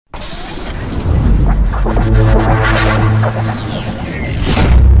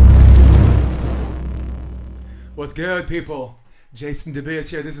What's good, people? Jason DeBias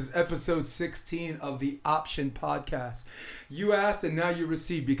here. This is episode 16 of the Option Podcast. You asked and now you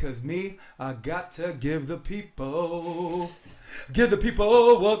receive, because me, I got to give the people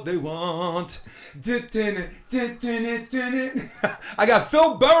what they want. I got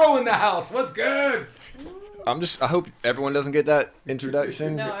Phil Burrow in the house. What's good? I hope everyone doesn't get that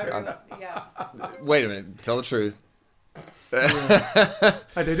introduction. No, everyone, yeah. Wait a minute. Tell the truth.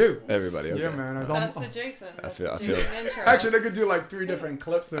 They do. Everybody. Okay. Yeah, man. That's the Jason. That's I the feel. Jason intro. Actually, they could do like 3 different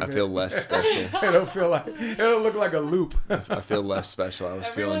clips of it. I feel less special. It'll look like a loop. I feel less special.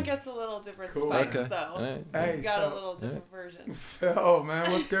 Everyone gets a little different Cool. spikes, Okay. though. Right. You got a little different version. Oh man,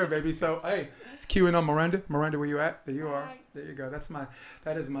 what's good, baby? So hey, it's queuing on Miranda. Miranda, where you at? There you are. Hi. There you go.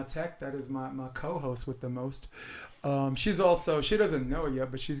 That is my tech. That is my co-host with the most. She doesn't know it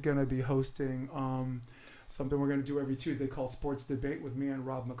yet, but she's gonna be hosting something we're gonna do every Tuesday called Sports Debate with me and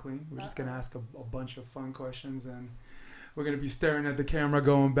Rob McLean. We're just gonna ask a bunch of fun questions, and we're gonna be staring at the camera,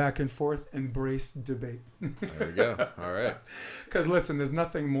 going back and forth. Embrace debate. There we go. All right. Because listen, there's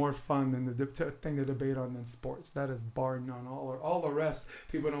nothing more fun than the thing to debate on than sports. That is bar none. All the rest,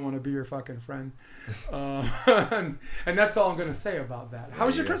 people don't want to be your fucking friend. And that's all I'm gonna say about that. How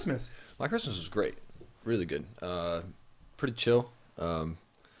was your Christmas? My Christmas was great. Really good. Pretty chill.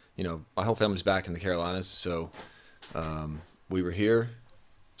 My whole family's back in the Carolinas, so we were here.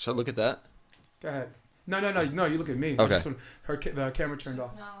 Should I look at that? Go ahead. No. You look at me. Okay. The camera turned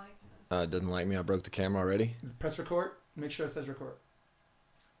off. It's not like Doesn't like me. I broke the camera already. Press record. Make sure it says record.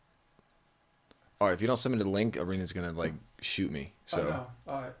 All right. If you don't send me the link, Arena's gonna shoot me. So. Oh, no.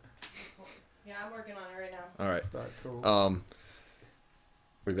 All right. Yeah, I'm working on it right now. All right. All right. Cool.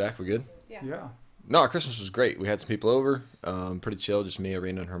 We back? We good? Yeah. No, our Christmas was great. We had some people over. Pretty chill, just me,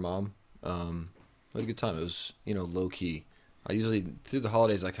 Arena, and her mom. We had a good time. It was, low key. I usually, through the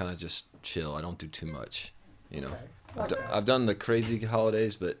holidays, I kind of just chill. I don't do too much, Okay. I've done the crazy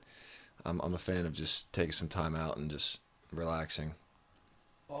holidays, but I'm a fan of just taking some time out and just relaxing.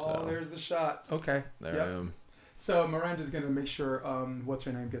 Oh, So, there's the shot. Okay. There I am. So Miranda's gonna make sure what's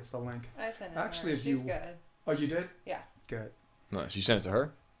her name gets the link. I sent it. Actually, if She's you- good. Oh, you did? Yeah. Good. Nice. You sent it to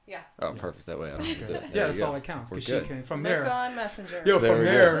her? Yeah. Oh, perfect. That way I don't have to do it. Yeah, There that's you all go. that counts. We're Because she good. came from Look there. on Messenger. Yo, There from we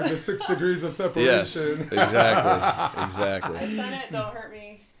go. there, the 6 degrees of Yes, separation. exactly. Exactly. I sent it. Don't hurt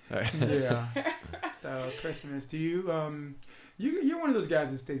me. Yeah. So Christmas, do you you're one of those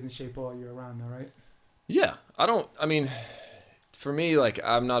guys that stays in shape all year round, though, right? Yeah, for me,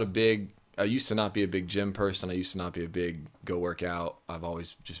 I'm not I used to not be a big gym person. I used to not be a big go work out. I've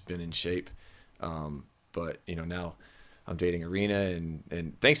always just been in shape. But, now I'm dating Arena,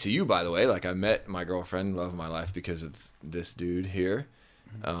 and thanks to you, by the way, I met my girlfriend, love of my life, because of this dude here.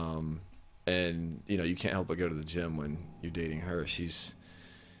 And, you can't help but go to the gym when you're dating her. She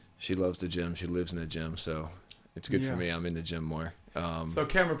loves the gym. She lives in the gym, so it's good for me. I'm in the gym more. So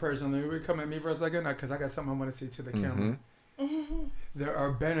camera person, will you come at me for a second? Because I got something I want to say to the camera. There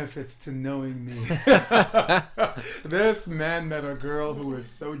are benefits to knowing me. This man met a girl who is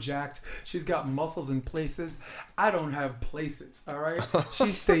so jacked. She's got muscles in places. I don't have places, all right?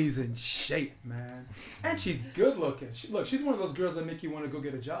 She stays in shape, man. And she's good looking. She's one of those girls that make you want to go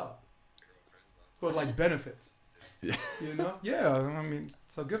get a job. With benefits. Yeah. Yeah,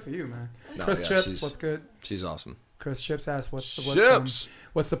 so good for you, man. No, Chris yeah, Chips, what's good? She's awesome. Chris Chips asks,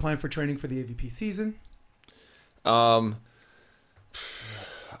 what's the plan for training for the AVP season?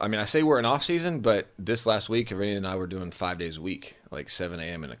 I say we're in off season, but this last week, Arena and I were doing 5 days a week, 7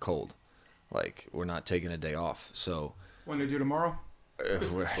 a.m. in the cold. We're not taking a day off. So When they do tomorrow?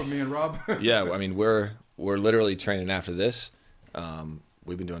 With me and Rob? yeah, we're literally training after this.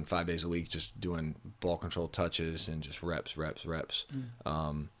 We've been doing 5 days a week, just doing ball control touches and just reps.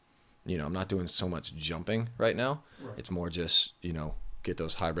 I'm not doing so much jumping right now. Right. It's more just, get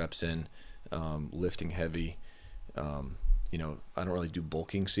those high reps in, lifting heavy. I don't really do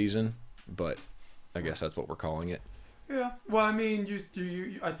bulking season, but I guess that's what we're calling it. Yeah. Well,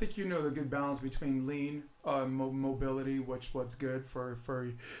 you I think the good balance between lean mobility, what's good for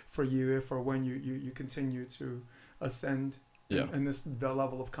you for when you continue to ascend in the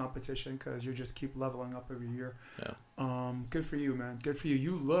level of competition, because you just keep leveling up every year. Yeah. Good for you, man. Good for you.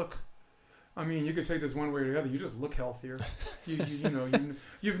 You look. You could take this one way or the other. You just look healthier.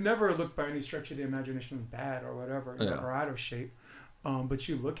 You've never looked by any stretch of the imagination bad or whatever, or out of shape. But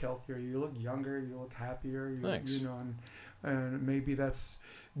you look healthier. You look younger. You look happier. Thanks. And maybe that's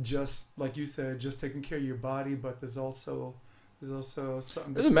just like you said, just taking care of your body. But the's also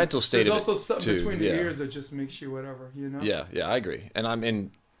something. There's a mental state. There's of also it something too. between the ears that just makes you whatever. Yeah, I agree. And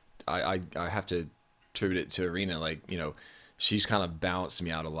I have to attribute it to Arena. She's kind of balanced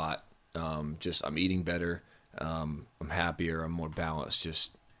me out a lot. I'm eating better. I'm happier. I'm more balanced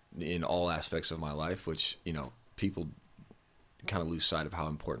just in all aspects of my life, which, you know, people kind of lose sight of how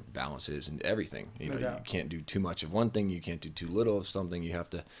important balance is in everything. You know, you can't do too much of one thing. You can't do too little of something. You have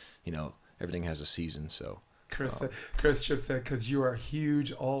to, you know, everything has a season. So Chris Chip said, because you are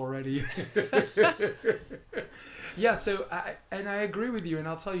huge already. Yeah, so I agree with you, and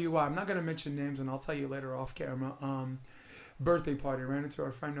I'll tell you why. I'm not going to mention names, and I'll tell you later off camera. Birthday party, ran into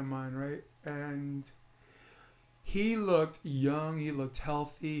a friend of mine, right? And he looked young, he looked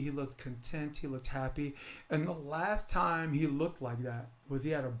healthy, he looked content, he looked happy. And the last time he looked like that was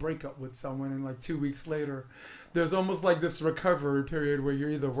he had a breakup with someone, and like 2 weeks later, there's almost like this recovery period where you're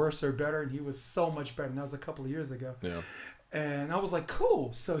either worse or better, and he was so much better. And that was a couple of years ago. Yeah. And I was like,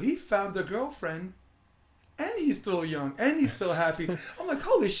 cool. So he found a girlfriend, and he's still young, and he's still happy. I'm like,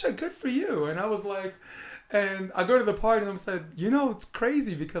 holy shit, good for you. And I was like, and I go to the party, and I said, you know, it's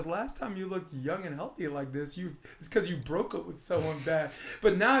crazy because last time you looked young and healthy like this, it's because you broke up with someone bad.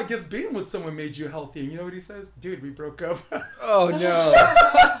 But now I guess being with someone made you healthy. And you know what he says? Dude, we broke up. Oh, no.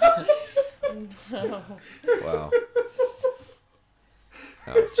 No. Wow.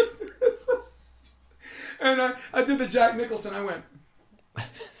 Ouch. And I did the Jack Nicholson. I went,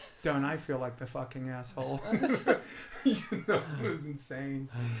 don't I feel like the fucking asshole? You know, it was insane.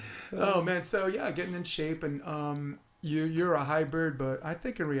 Oh, man. So, yeah, getting in shape. And you're a hybrid, but I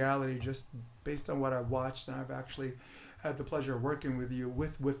think in reality, just based on what I watched, and I've actually had the pleasure of working with you,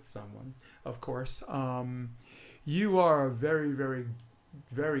 with someone, of course, you are a very, very,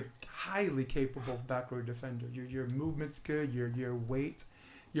 very highly capable back row defender. Your movement's good. Your weight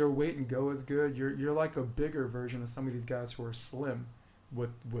and go is good. You're like a bigger version of some of these guys who are slim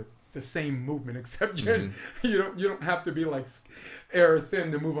with the same movement, except you don't have to be like air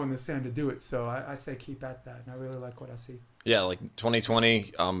thin to move on the sand to do it. So I say keep at that, and I really like what I see. Yeah, like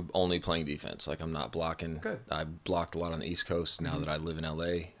 2020, I'm only playing defense. Like I'm not blocking. Good. I blocked a lot on the East Coast. Now that I live in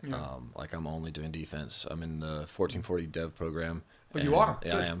LA, Yeah. like I'm only doing defense. I'm in the 1440 Dev program. Oh, you are?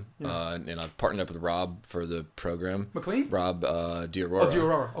 Yeah, Good. I am. Yeah. And I've partnered up with Rob for the program. McLean? Rob Diarora. Oh,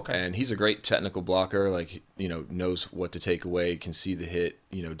 Diarora. Okay. And he's a great technical blocker. Like, you know, knows what to take away, can see the hit,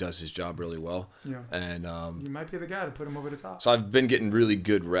 you know, does his job really well. Yeah. And you might be the guy to put him over the top. so I've been getting really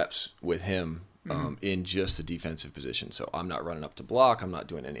good reps with him in just the defensive position. So I'm not running up to block. I'm not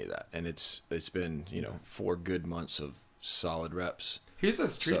doing any of that. And it's been, you know, 4 good months of solid reps. He's a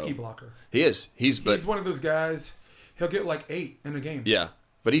streaky blocker. He is. He's one of those guys, he'll get like 8 in a game. Yeah.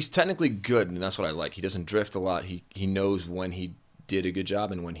 But he's technically good, and that's what I like. He doesn't drift a lot. He knows when he did a good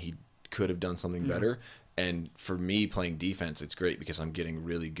job and when he could have done something better. And for me, playing defense, it's great because I'm getting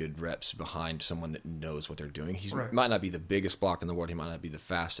really good reps behind someone that knows what they're doing. He might not be the biggest block in the world. He might not be the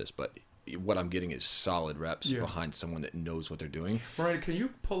fastest, but what I'm getting is solid reps behind someone that knows what they're doing. Miranda, can you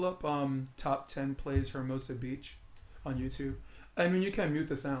pull up top 10 plays for Hermosa Beach on YouTube? And when you can mute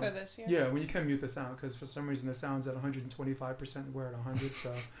the sound. For this year? Yeah, when you can mute the sound, because for some reason the sound's at 125%. We're at 100.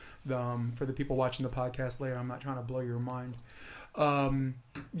 So for the people watching the podcast later, I'm not trying to blow your mind.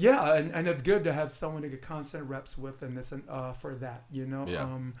 Yeah, and it's good to have someone to get constant reps with, and this for that, you know,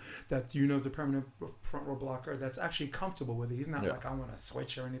 that you know is a permanent front row blocker that's actually comfortable with it. He's not like I want to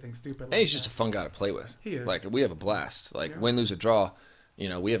switch or anything stupid. And he's just a fun guy to play with. He is. Like we have a blast. Like win, lose, or draw, you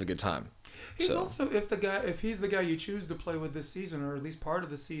know, we have a good time. He's also if he's the guy you choose to play with this season, or at least part of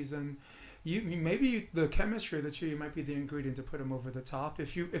the season, maybe the chemistry of the two might be the ingredient to put him over the top.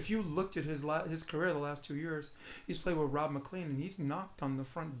 If you looked at his career the last 2 years, he's played with Rob McLean and he's knocked on the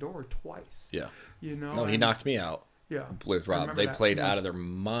front door twice. Yeah, you know. No, he knocked me out. Yeah, with Rob, they played out of their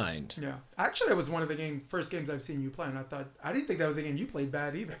mind. Yeah, actually, that was one of the first games I've seen you play, and I didn't think that was a game you played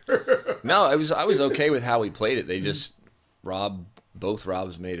bad either. No, I was okay with how we played it. They just both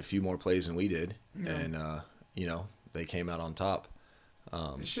Robs made a few more plays than we did, and you know, they came out on top.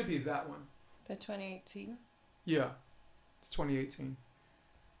 It should be that one. The 2018? Yeah, it's 2018.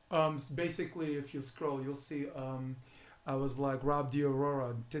 Basically, if you scroll, you'll see I was like, Rob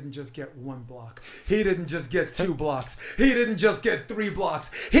Diarora didn't just get 1 block. He didn't just get 2 blocks. He didn't just get 3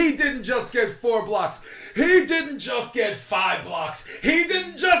 blocks. He didn't just get 4 blocks. He didn't just get 5 blocks. He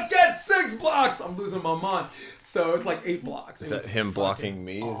didn't just get 6 blocks. I'm losing my mind. So it's like 8 blocks. Is that him blocking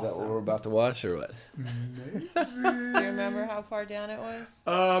me? Awesome. Is that what we're about to watch or what? Maybe. Do you remember how far down it was?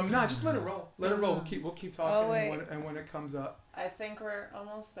 No, just let it roll. Let it roll. We'll keep talking. Oh, wait. And when it comes up. I think we're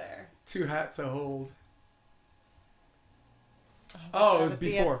almost there. 2 hat to hold. Oh, it was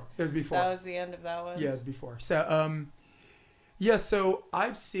before. It was before. That was the end of that one? Yeah, it was before. So, yeah, so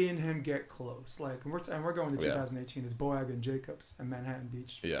I've seen him get close. Like, we're going to 2018. It's Boag and Jacobs and Manhattan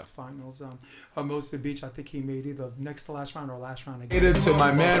Beach finals. Hermosa Beach, I think he made either next to last round or last round again. To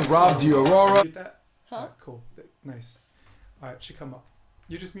my man, Rob Diarora. Huh? All right, cool. Nice. All right, she come up.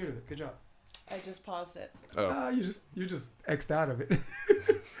 You just muted it. Good job. I just paused it. Oh. You just X'd out of it.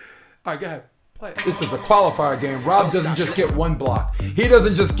 All right, go ahead. Play it. This is a qualifier game. Rob doesn't just get 1 block. He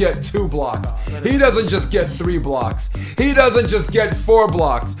doesn't just get 2 blocks. He doesn't just get 3 blocks. He doesn't just get 4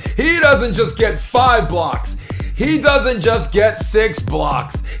 blocks. He doesn't just get 5 blocks. He doesn't just get 6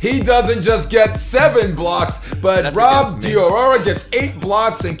 blocks. He doesn't just get 7 blocks. But That's Rob against me. Diorora gets 8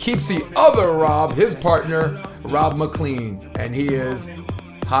 blocks and keeps the other Rob, his partner, Rob McLean. And he is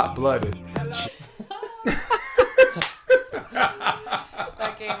hot-blooded.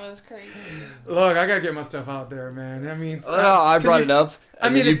 That game was crazy. Look, I gotta get my stuff out there, man. I mean, I brought it up. I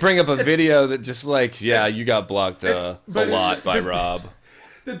mean, you it's- bring up a it's- video that just like, yeah, you got blocked a but lot by Rob.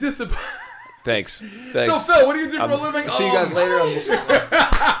 the discipline. Thanks. So Thanks. Phil, what do you do for a living? See you guys later.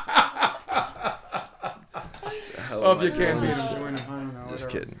 Oh, if you can't beat him, join him. I don't know. Just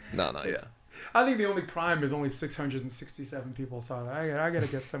whatever. kidding. No, yeah. I think the only crime is only 667 people saw that. I gotta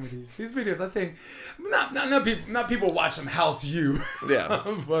get some of these videos. I think not people watch them house you. Yeah.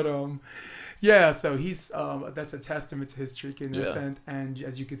 But yeah. So he's that's a testament to his streakiness Yeah. and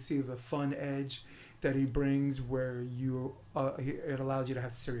as you can see the fun edge that he brings, where it allows you to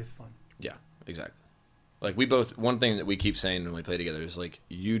have serious fun. Yeah, exactly. Like we both, one thing that we keep saying when we play together is like,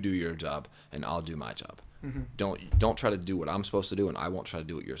 you do your job and I'll do my job. Mm-hmm. Don't try to do what I'm supposed to do and I won't try to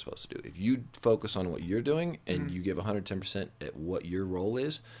do what you're supposed to do. If you focus on what you're doing and you give 110% at what your role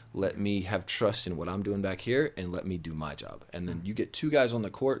is, let me have trust in what I'm doing back here and let me do my job. And then you get 2 guys on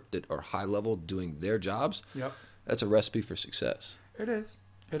the court that are high level doing their jobs. Yep. That's a recipe for success. It is,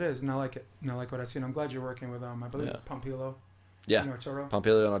 and I like it. And I like what I see. And I'm glad you're working with I believe it's Pompilo. Yeah. In Arturo.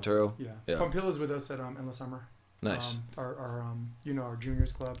 Pompilio and Arturo. Yeah. Yeah. Pompilo's with us at Endless Summer. Nice. Our our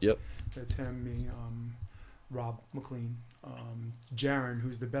juniors club. Yep. It's him, me, Rob McLean, Jaron,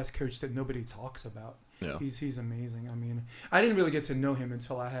 who's the best coach that nobody talks about. Yeah. He's amazing. I mean, I didn't really get to know him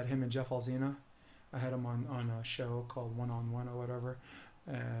until I had him and Jeff Alzina. I had him on a show called One on One or whatever,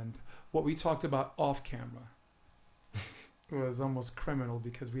 and what we talked about off camera was almost criminal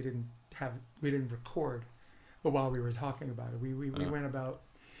because we didn't record while we were talking about it. We went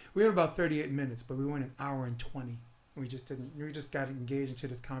about 38 minutes, but we went an hour and 20. We just got engaged into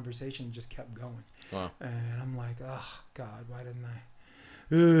this conversation and just kept going. Wow. And I'm like, oh God, why didn't I?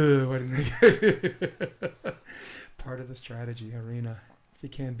 Part of the strategy, Arena. If you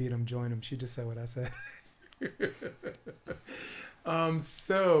can't beat them, join them. She just said what I said.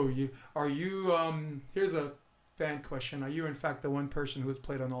 So here's a fan question. Are you in fact the one person who has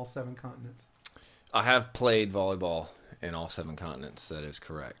played on all 7 continents? I have played volleyball in all 7 continents. That is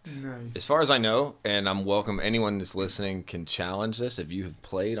correct. Nice. As far as I know, and I'm welcome, anyone that's listening can challenge this. If you have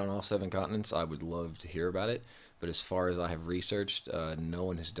played on all 7 continents, I would love to hear about it. But as far as I have researched, no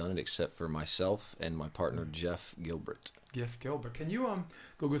one has done it except for myself and my partner, Jeff Gilbert. Jeff Gilbert. Can you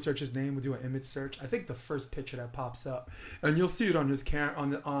Google search his name? We'll do an image search. I think the first picture that pops up, and you'll see it on his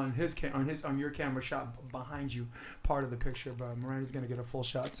on your camera shot behind you, part of the picture. But Miranda's gonna get a full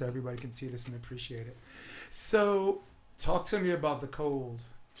shot so everybody can see this and appreciate it. So, talk to me about the cold.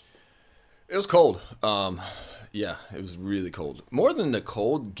 It was cold. Yeah, it was really cold. More than the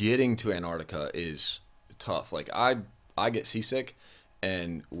cold, getting to Antarctica is tough. Like I get seasick,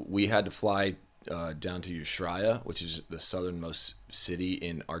 and we had to fly down to Ushuaia, which is the southernmost city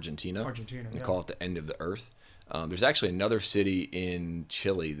in Argentina. They call it the end of the earth. There's actually another city in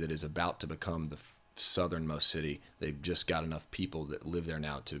Chile that is about to become the southernmost city. They've just got enough people that live there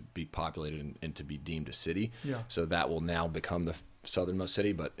now to be populated and to be deemed a city. Yeah. So that will now become the southernmost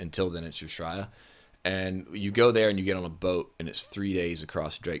city, but until then it's Ushuaia. And you go there and you get on a boat, and it's 3 days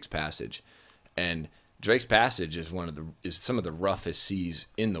across Drake's Passage. And Drake's Passage is some of the roughest seas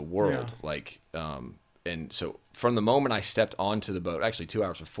in the world. Yeah. And so from the moment I stepped onto the boat, actually 2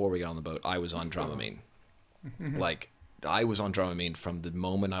 hours before we got on the boat, I was on Dramamine. I was on Dramamine from the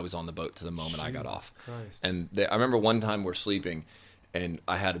moment I was on the boat to the moment I got off. Christ. And I remember one time we're sleeping, and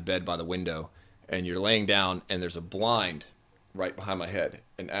I had a bed by the window, and you're laying down, and there's a blind right behind my head,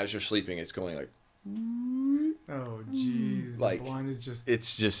 and as you're sleeping, it's going like. Oh jeez, the blind is just.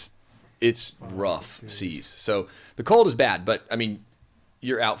 It's rough seas. So the cold is bad, but I mean,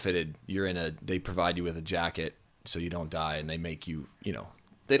 you're outfitted. They provide you with a jacket so you don't die, and they make you,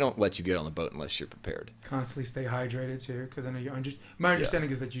 they don't let you get on the boat unless you're prepared. Constantly stay hydrated too, because I know my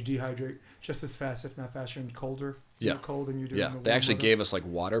understanding is that you dehydrate just as fast, if not faster, and colder. Yeah. Cold than you do. Yeah. They actually gave us like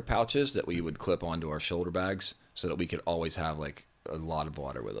water pouches that we would clip onto our shoulder bags so that we could always have like a lot of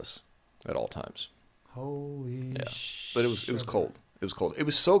water with us at all times. Holy. Yeah. But it was cold. It was cold. It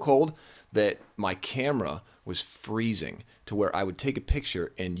was so cold that my camera was freezing to where I would take a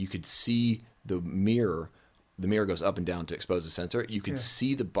picture and you could see the mirror. The mirror goes up and down to expose the sensor. You could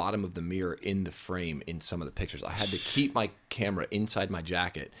see the bottom of the mirror in the frame in some of the pictures. I had to keep my camera inside my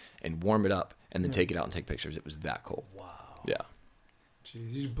jacket and warm it up and then take it out and take pictures. It was that cold. Wow. Yeah.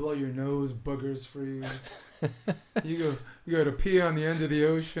 Jeez, you blow your nose, boogers freeze. you go to pee on the end of the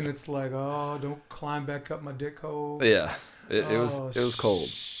ocean. It's like, oh, don't climb back up my dick hole. Yeah. It was cold.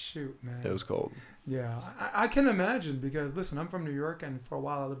 Shoot, man. It was cold. Yeah, I can imagine because listen, I'm from New York, and for a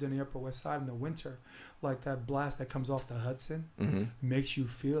while I lived in the Upper West Side in the winter. Like that blast that comes off the Hudson makes you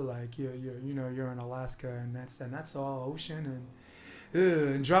feel like you're in Alaska, and that's all ocean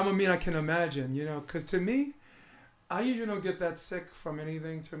and Dramamine. I can imagine, because to me, I usually don't get that sick from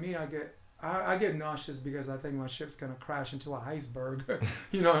anything. To me, I get nauseous because I think my ship's gonna crash into an iceberg,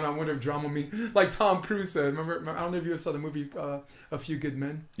 and I wonder if Dramamine, like Tom Cruise said. Remember, I don't know if you saw the movie A Few Good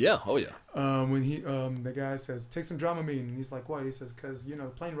Men. Yeah. Oh yeah. When the guy says, take some Dramamine, and he's like, what? He says, because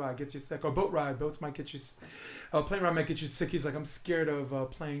plane ride gets you sick, or boats might get you. Plane ride might get you sick. He's like, I'm scared of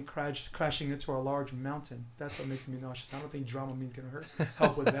plane crashing into a large mountain. That's what makes me nauseous. I don't think Dramamine's gonna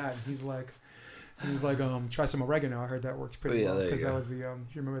help with that. And he's like, try some oregano. I heard that worked pretty well because that was the. You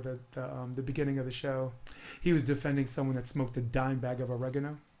remember the beginning of the show? He was defending someone that smoked a dime bag of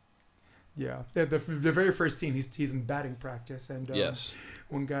oregano. Yeah, the very first scene, he's in batting practice, and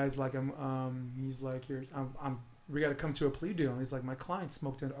one guy's like, he's like, we got to come to a plea deal. And he's like, my client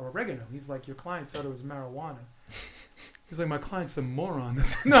smoked an oregano. He's like, your client thought it was marijuana. He's like, my client's a moron.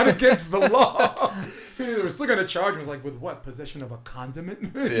 That's not against the law. We're still going to charge him. It's like, with what? Possession of a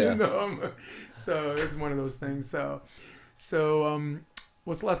condiment? Yeah. So it's one of those things. So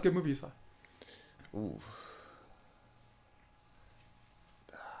what's the last good movie you saw? Ooh.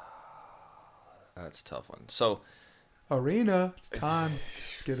 That's a tough one. So, Arena, it's time.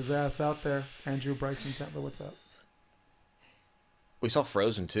 Let's get his ass out there. Andrew Bryson Templer, what's up? We saw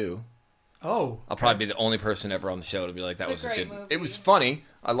Frozen 2. Oh. I'll probably be the only person ever on the show to be like, that was a good movie. It was funny.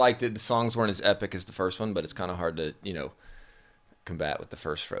 I liked it. The songs weren't as epic as the first one, but it's kind of hard to, combat with the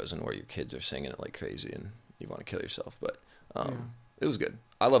first Frozen where your kids are singing it like crazy and you want to kill yourself. But it was good.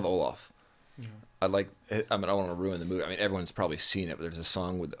 I love Olaf. Yeah. I don't want to ruin the movie. I mean, everyone's probably seen it, but there's a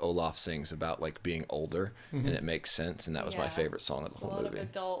song with Olaf sings about like being older, and it makes sense, and that was my favorite song of the whole movie.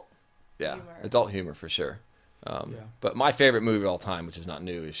 Adult humor for sure. But my favorite movie of all time, which is not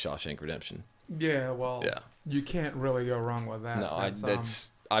new, is Shawshank Redemption. Yeah, well, you can't really go wrong with that. No,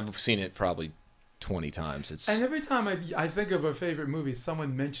 I've seen it probably 20 times. And every time I think of a favorite movie,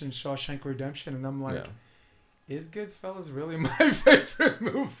 someone mentions Shawshank Redemption, and I'm like. Yeah. Is Goodfellas really my favorite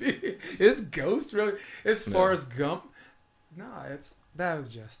movie? Is Ghost really? Is Forrest Gump? No, that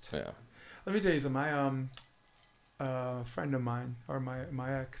was just. Yeah. Let me tell you something. My friend of mine, or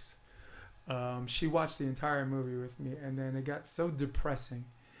my ex, she watched the entire movie with me, and then it got so depressing,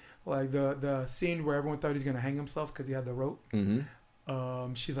 like the scene where everyone thought he's gonna hang himself because he had the rope.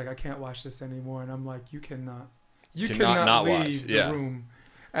 Mm-hmm. She's like, I can't watch this anymore, and I'm like, you cannot leave the room.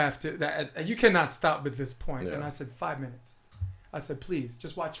 After that, you cannot stop at this point. And I said, 5 minutes. I said, please,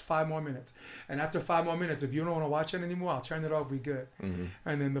 just watch 5 more minutes. And after 5 more minutes, if you don't want to watch it anymore, I'll turn it off. We good. Mm-hmm.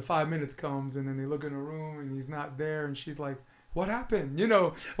 And then the 5 minutes comes, and then they look in the room, and he's not there. And she's like, what happened?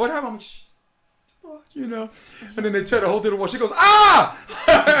 What happened? I'm like, just watch, And then they try to hold it to the wall. She goes, ah!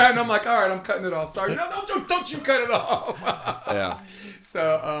 And I'm like, all right, I'm cutting it off. Sorry. No, don't you cut it off. Yeah.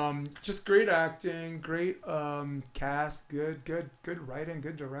 So, just great acting, great cast, good writing,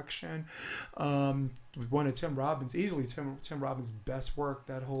 good direction. One of Tim Robbins, easily Tim Robbins' best work.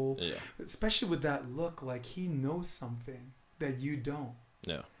 That whole, especially with that look, like he knows something that you don't.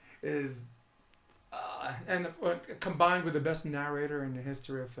 Yeah, is and combined with the best narrator in the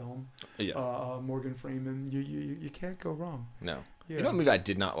history of film, Morgan Freeman, you can't go wrong. No, yeah. You know what movie I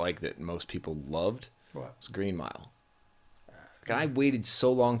did not like that most people loved? What? It was Green Mile. I waited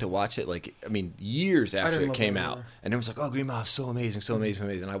so long to watch it, years after it came out. And everyone's like, oh, Green Mile is so amazing, so amazing, so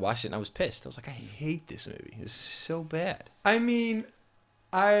amazing. And I watched it and I was pissed. I was like, I hate this movie. This is so bad. I mean,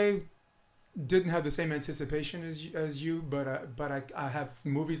 I didn't have the same anticipation as you, but I have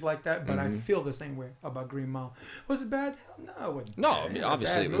movies like that, but I feel the same way about Green Mile. Was it bad? No, it wasn't. No, I mean,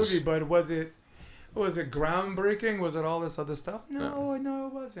 obviously it was. Movie, but was it groundbreaking? Was it all this other stuff? No,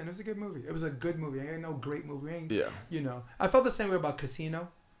 it wasn't. It was a good movie. It was a good movie. It ain't no great movie. I felt the same way about Casino.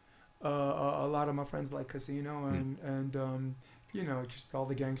 A lot of my friends like Casino, and just all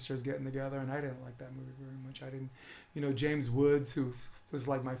the gangsters getting together, and I didn't like that movie very much. I didn't, James Woods, who was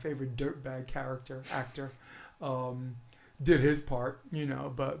like my favorite dirtbag actor. did his part, you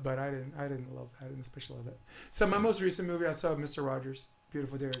know, but I didn't love that, and especially love that. So my most recent movie I saw, Mr. Rogers,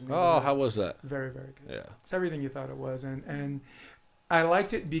 Beautiful Day. Oh, how was that? Very, very good. Yeah. It's everything you thought it was, and I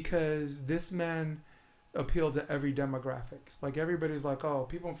liked it because this man appealed to every demographic. Like everybody's like, oh,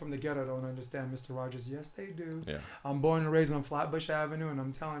 people from the ghetto don't understand Mr. Rogers. Yes, they do. Yeah. I'm born and raised on Flatbush Avenue, and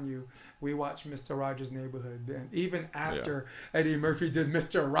I'm telling you, we watched Mr. Rogers' Neighborhood. And even after Eddie Murphy did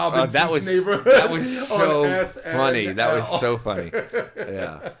Mr. Robinson's Neighborhood, that was so funny. That was so funny.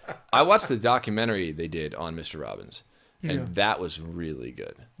 Yeah, I watched the documentary they did on Mr. Robbins, and that was really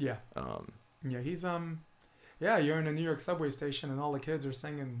good. Yeah. Yeah, he's Yeah, you're in a New York subway station and all the kids are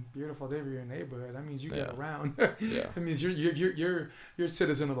singing "Beautiful Day" for your neighborhood. That means you get around. Yeah, it means you're a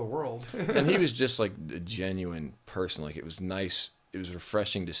citizen of the world. And he was just like a genuine person. Like it was nice. It was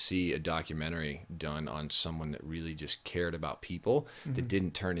refreshing to see a documentary done on someone that really just cared about people, that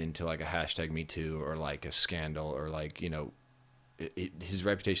didn't turn into like a hashtag Me Too or like a scandal or like, you know, his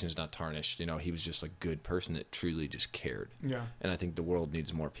reputation is not tarnished. You know, he was just a good person that truly just cared. Yeah. And I think the world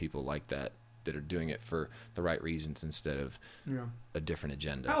needs more people like that are doing it for the right reasons instead of a different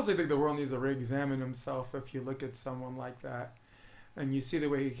agenda. I also think the world needs to re-examine himself if you look at someone like that and you see the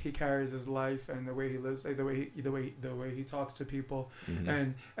way he carries his life and the way he lives, the way he talks to people.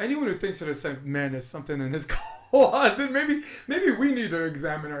 And anyone who thinks that it's like, man, there's something in his closet, maybe we need to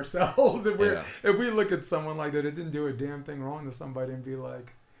examine ourselves. If we look at someone like that, it didn't do a damn thing wrong to somebody and be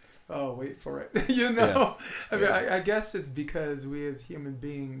like, oh, wait for it. You know? I mean, I guess it's because we as human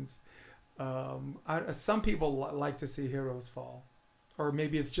beings, some people like to see heroes fall, or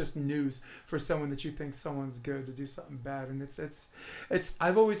maybe it's just news for someone that you think someone's good to do something bad, and it's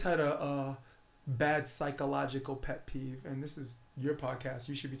I've always had a bad psychological pet peeve, and this is your podcast.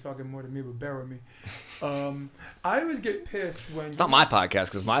 You should be talking more to me, but bear with me. I always get pissed when it's not my podcast,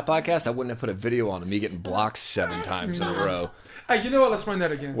 because my podcast I wouldn't have put a video on of me getting blocked 7 times in a row. Hey, you know what? Let's run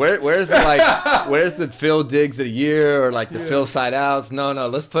that again. Where's the Phil Diggs of the year or like the Phil side outs? No,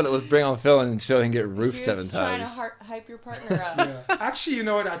 let's bring on Phil and Phil can get roofed 7 times. He's trying to hype your partner up. Actually, you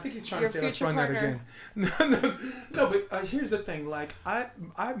know what? I think he's trying to say let's run that again. No, but here's the thing. Like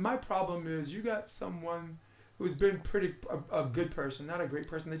my problem is you got someone who's been a good person, not a great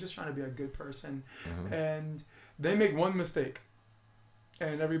person. They're just trying to be a good person, and they make one mistake.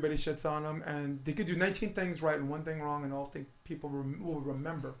 And everybody shits on them, and they could do 19 things right and 1 thing wrong, and all think people will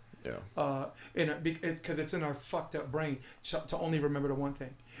remember. Yeah. It's because it's in our fucked up brain to only remember the 1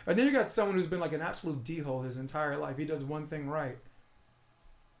 thing. And then you got someone who's been like an absolute d-hole his entire life. He does 1 thing right.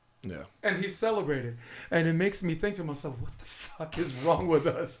 Yeah. And he's celebrated, and it makes me think to myself, what the fuck is wrong with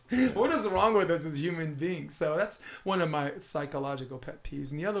us? What is wrong with us as human beings? So that's one of my psychological pet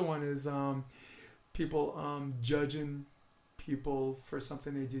peeves, and the other one is people judging people for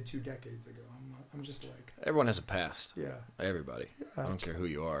something they did 2 decades ago. I'm just like, everyone has a past. Yeah. Everybody. I don't care who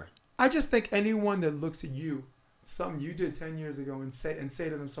you are. I just think anyone that looks at you, something you did 10 years ago, and say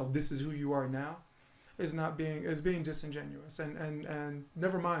to themselves, this is who you are now, is being disingenuous and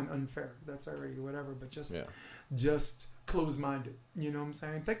never mind unfair. That's already whatever, but just close-minded. You know what I'm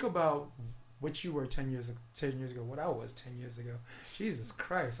saying? Think about what you were 10 years ago, what I was 10 years ago. Jesus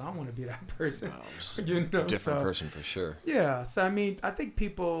Christ, I don't want to be that person. No, you know, different person for sure. Yeah, so I mean, I think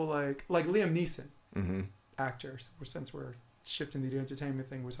people like Liam Neeson, actors. Since we're shifting to the entertainment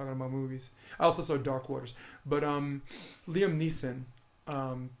thing, we're talking about movies. I also saw Dark Waters, but Liam Neeson,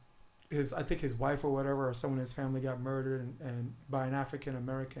 I think his wife or whatever, or someone in his family got murdered and by an African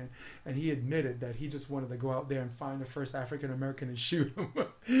American, and he admitted that he just wanted to go out there and find the first African American and shoot him.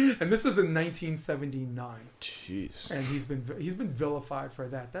 And this is in 1979. Jeez. And he's been vilified for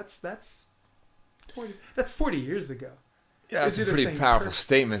that. That's 40 years ago. Yeah, that's a pretty powerful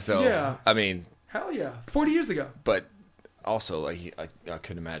statement, though. Yeah. I mean, hell yeah, 40 years ago. But also, like, I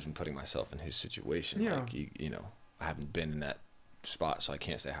couldn't imagine putting myself in his situation. Yeah. Like, you know, I haven't been in that spot, so I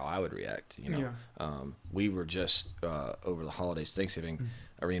can't say how I would react. You know, we were just over the holidays, Thanksgiving.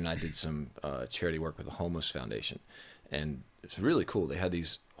 Irene and I did some charity work with the Homeless Foundation, and it's really cool. They had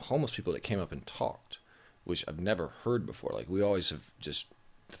these homeless people that came up and talked, which I've never heard before. Like, we always have just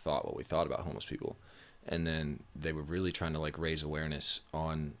thought what we thought about homeless people, and then they were really trying to like raise awareness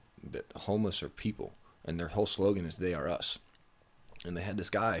on that homeless are people, and their whole slogan is "They are us." And they had this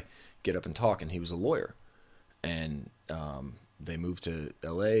guy get up and talk, and he was a lawyer, and they moved to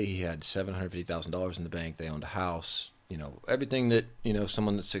LA. He had $750,000 in the bank. They owned a house, you know, everything that, you know,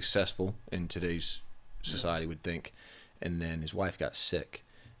 someone that's successful in today's society would think. And then his wife got sick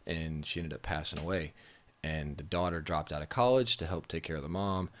and she ended up passing away. And the daughter dropped out of college to help take care of the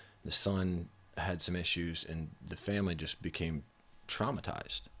mom. The son had some issues, and the family just became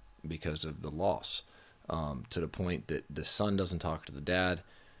traumatized because of the loss. to the point that the son doesn't talk to the dad.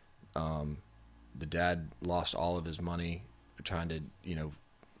 The dad lost all of his money trying to,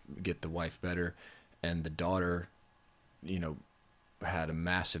 get the wife better. And the daughter, had a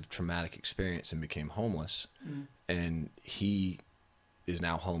massive traumatic experience and became homeless. And he is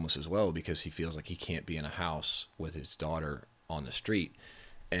now homeless as well because he feels like he can't be in a house with his daughter on the street.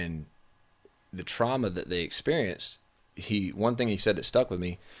 And the trauma that they experienced, one thing he said that stuck with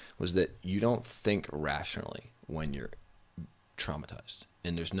me was that you don't think rationally when you're traumatized.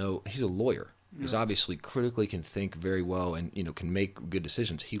 And he's a lawyer. Yeah. He's obviously critically can think very well and, can make good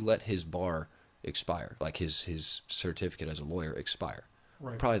decisions. He let his bar expire, like his certificate as a lawyer expire.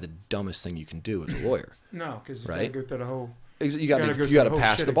 Right. Probably the dumbest thing you can do as a lawyer. No, because you gotta go through the whole. You got to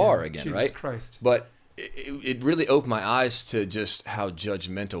pass the bar again, Jesus right? Christ. But it really opened my eyes to just how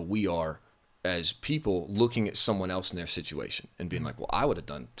judgmental we are as people looking at someone else in their situation and being like, well, I would have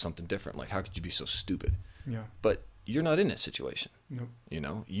done something different. Like, how could you be so stupid? Yeah. But you're not in that situation. Nope.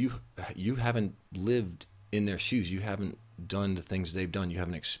 You haven't lived in their shoes. You haven't done the things they've done. You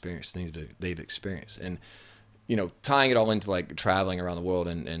haven't experienced things that they've experienced. And, tying it all into like traveling around the world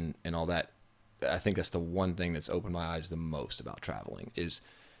and all that, I think that's the one thing that's opened my eyes the most about traveling is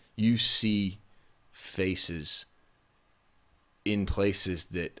you see faces in places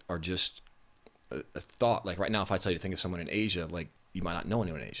that are just a thought. Like right now, if I tell you to think of someone in Asia, like you might not know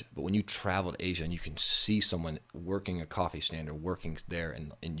anyone in Asia, but when you travel to Asia and you can see someone working a coffee stand or working there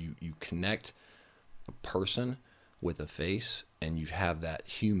and you connect a person with a face and you have that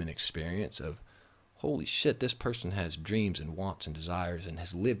human experience of, holy shit, this person has dreams and wants and desires and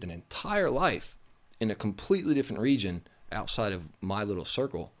has lived an entire life in a completely different region outside of my little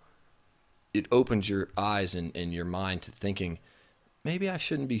circle. It opens your eyes and your mind to thinking, maybe I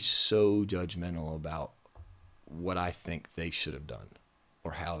shouldn't be so judgmental about what I think they should have done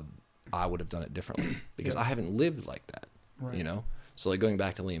or how I would have done it differently because I haven't lived like that, right. So like going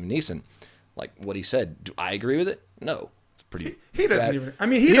back to Liam Neeson, like what he said, do I agree with it? No. Pretty he doesn't bad. Even. I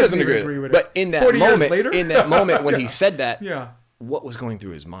mean, he doesn't even agree with it. But in that 40 moment, years later? in that moment when he said that, yeah. What was going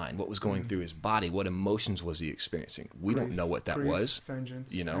through his mind? What was going through his body? What emotions was he experiencing? We don't know what that was.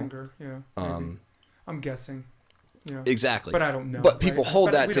 Vengeance, anger. Yeah. I'm guessing. Yeah. Exactly. But I don't know. But people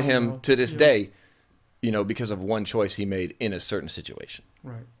hold that to him to this day, because of one choice he made in a certain situation.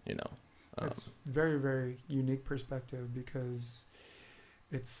 Right. It's very, very unique perspective because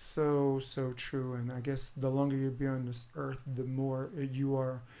it's so true. And I guess the longer you be on this earth, the more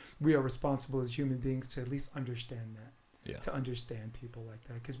we are responsible as human beings to at least understand that. Yeah. To understand people like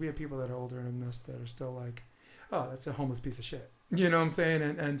that. Because we have people that are older than us that are still like, oh, that's a homeless piece of shit. You know what I'm saying?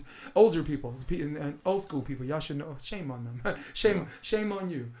 And older people and old school people, y'all should know. Shame on them. Shame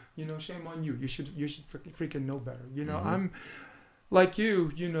on you. Shame on you. You should freaking know better. Mm-hmm. I'm like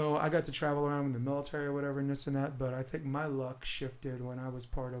you. I got to travel around in the military or whatever and this and that. But I think my luck shifted when I was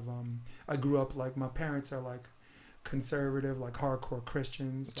part of. I grew up like my parents are like conservative, like hardcore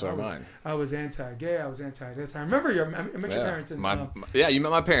Christians. So mine. I was anti-gay. I was anti-this. I remember your parents in. You met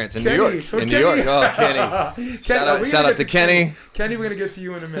my parents in New York. In New York. Oh, Kenny. Shout out to Kenny. Kenny, we're gonna get to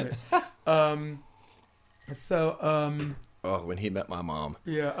you in a minute. When he met my mom.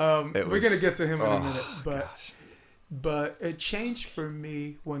 Yeah. We're gonna get to him in a minute, but it changed for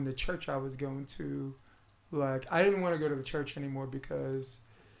me when the church I was going to, like, I didn't want to go to the church anymore because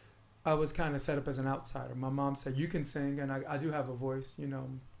I was kind of set up as an outsider. My mom said, you can sing, and I do have a voice,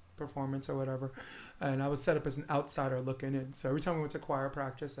 performance or whatever. And I was set up as an outsider looking in. So every time we went to choir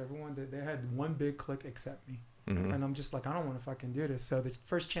practice, they had one big clique except me. Mm-hmm. And I'm just like, I don't want to fucking do this. So the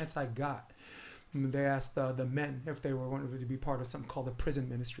first chance I got, they asked the men if they were wanted to be part of something called the prison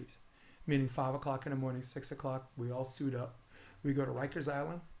ministries. Meaning 5 o'clock in the morning, 6 o'clock, we all suit up. We go to Rikers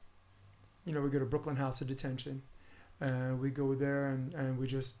Island. We go to Brooklyn House of Detention. And we go there and we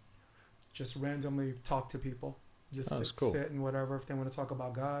just randomly talk to people. Just sit and whatever. If they want to talk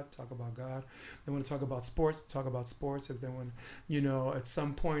about God, talk about God. If they want to talk about sports, talk about sports. If they want, at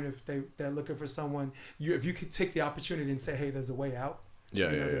some point, if they're looking for someone, if you could take the opportunity and say, hey, there's a way out.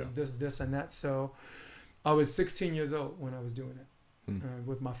 There's this and that. So I was 16 years old when I was doing it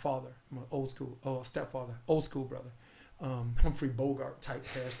with my father, my stepfather, old school brother. Humphrey Bogart type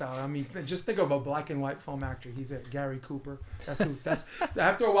hairstyle. I mean, just think of a black and white film actor. He's at Gary Cooper. That's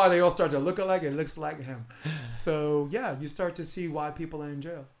after a while they all start to look alike. It looks like him. So yeah, you start to see why people are in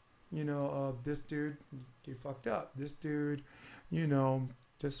jail. This dude, he fucked up. This dude,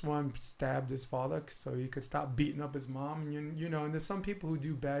 this one stabbed his father so he could stop beating up his mom. And and there's some people who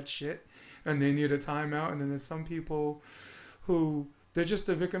do bad shit and they need a timeout. And then there's some people who they're just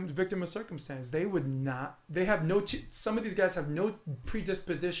a victim of circumstance. They would not. They have no. Some of these guys have no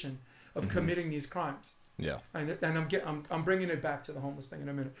predisposition of committing these crimes. Yeah. And I'm bringing it back to the homeless thing in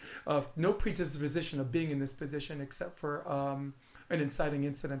a minute. No predisposition of being in this position except for an inciting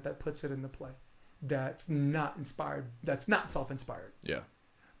incident that puts it into play. That's not inspired. That's not self-inspired. Yeah.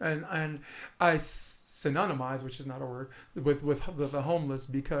 And I synonymize, which is not a word, with the homeless,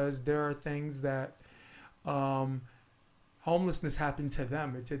 because there are things that homelessness happened to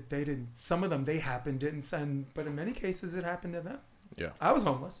them. They didn't. Some of them they happened didn't. But in many cases it happened to them. Yeah. I was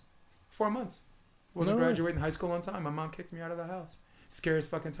homeless 4 months. Wasn't graduating high school on time. My mom kicked me out of the house. Scariest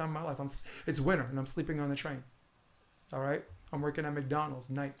fucking time of my life. It's winter and I'm sleeping on the train. All right. I'm working at McDonald's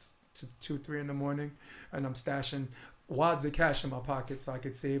nights to 2, 3 in the morning, and I'm stashing wads of cash in my pocket so I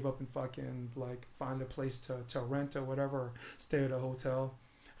could save up and fucking like find a place to rent or whatever, or stay at a hotel.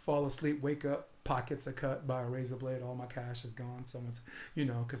 Fall asleep, wake up, pockets are cut by a razor blade. All my cash is gone. Someone's,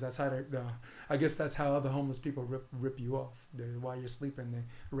 because that's how I guess that's how other homeless people rip you off. While you're sleeping, they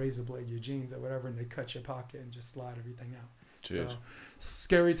razor blade your jeans or whatever, and they cut your pocket and just slide everything out. Jeez. So,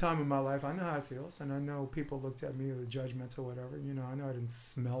 scary time in my life. I know how it feels, and I know people looked at me with judgment or whatever. I know I didn't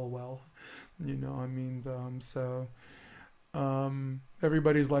smell well.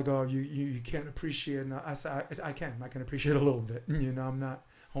 Everybody's like, oh, you can't appreciate. And I can appreciate a little bit. I'm not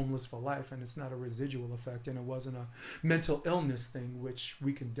homeless for life, and it's not a residual effect, and it wasn't a mental illness thing, which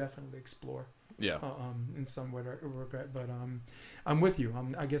we can definitely explore. Yeah. In some way, regret, but I'm with you.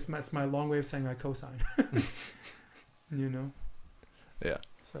 I guess that's my long way of saying I co-sign. Yeah.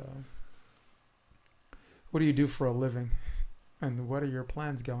 So, what do you do for a living, and what are your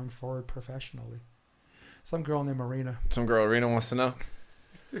plans going forward professionally? Some girl named Arena. Arena wants to know.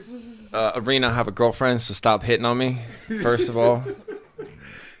 Arena, I have a girlfriend, so stop hitting on me. First of all,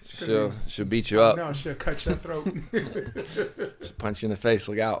 she'll beat you up. No, she'll cut your throat. She'll punch you in the face.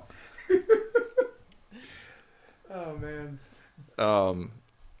 Look out. Oh man.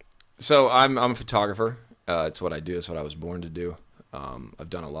 So I'm a photographer. It's what I do. It's what I was born to do. I've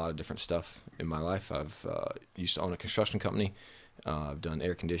done a lot of different stuff in my life. I've used to own a construction company. I've done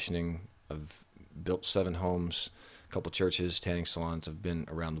air conditioning. I've built 7 homes, a couple churches, tanning salons. I've been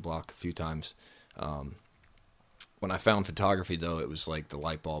around the block a few times. When I found photography, though, it was like the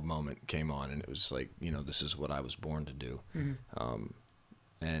light bulb moment came on, and it was like, this is what I was born to do. Mm-hmm.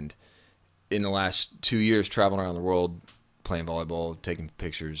 And in the last 2 years, traveling around the world, playing volleyball, taking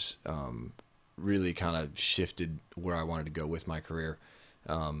pictures, really kind of shifted where I wanted to go with my career.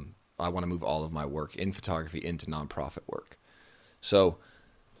 I want to move all of my work in photography into nonprofit work. So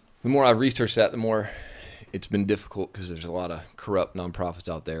the more I've researched that, the more it's been difficult because there's a lot of corrupt nonprofits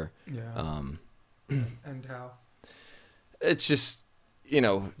out there. Yeah. And how? It's just,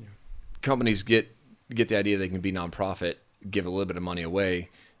 companies get the idea they can be nonprofit, give a little bit of money away,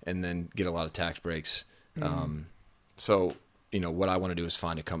 and then get a lot of tax breaks. Mm-hmm. So, what I want to do is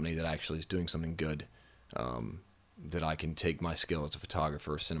find a company that actually is doing something good, that I can take my skill as a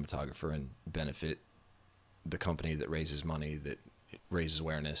photographer, cinematographer, and benefit the company that raises money, that raises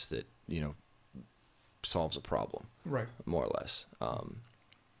awareness, that, solves a problem. Right. More or less.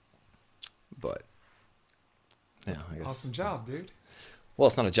 But, I guess. Awesome job, dude. Well,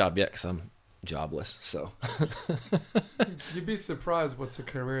 it's not a job yet because I'm jobless, so. You'd be surprised what's a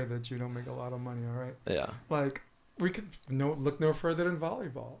career that you don't make a lot of money, all right? Yeah. Like, we could look no further than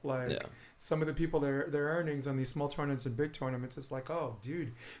volleyball. Like, some of the people, their earnings on these small tournaments and big tournaments, it's like, oh,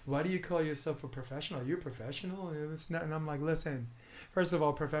 dude, why do you call yourself a professional? Are you a professional? And it's not. And I'm like, listen, first of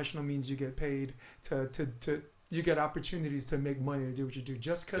all, professional means you get paid to you get opportunities to make money to do what you do.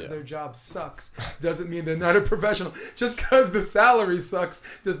 Just because their job sucks doesn't mean they're not a professional. Just because the salary sucks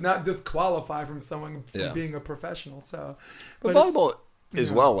does not disqualify from someone from being a professional. So, but volleyball as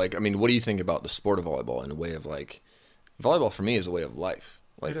well. Like, I mean, what do you think about the sport of volleyball in a way of like, volleyball for me is a way of life.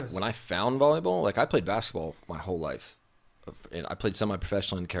 Like when I found volleyball, like I played basketball my whole life. And I played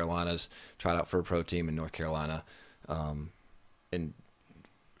semi-professional in the Carolinas, tried out for a pro team in North Carolina. And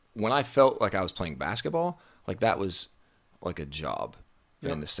when I felt like I was playing basketball, like that was like a job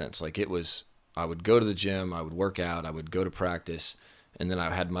in a sense. Like it was, I would go to the gym, I would work out, I would go to practice, and then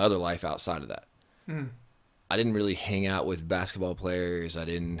I had my other life outside of that. I didn't really hang out with basketball players. I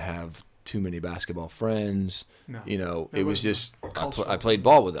didn't have too many basketball friends. No. It was just, I played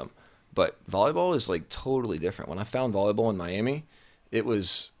ball with them. But volleyball is like totally different. When I found volleyball in Miami, it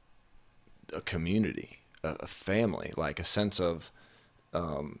was a community, a family, like a sense of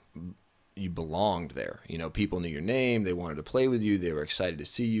you belonged there. People knew your name. They wanted to play with you. They were excited to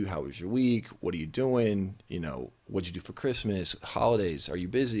see you. How was your week? What are you doing? What'd you do for Christmas? Holidays? Are you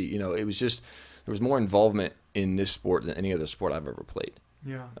busy? It was just, there was more involvement in this sport than any other sport I've ever played.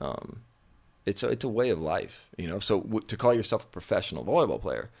 Yeah. It's a way of life, So to call yourself a professional volleyball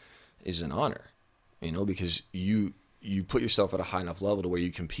player is an honor, because you put yourself at a high enough level to where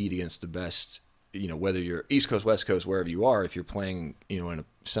you compete against the best, whether you're East Coast, West Coast, wherever you are, if you're playing, in a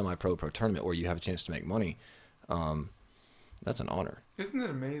semi-pro tournament where you have a chance to make money, that's an honor. Isn't it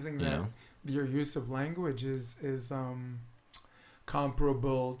amazing that your use of language is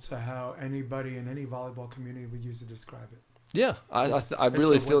comparable to how anybody in any volleyball community would use to describe it? Yeah, I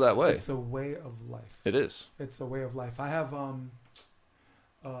really feel that way. It's a way of life. It is. It's a way of life. I have a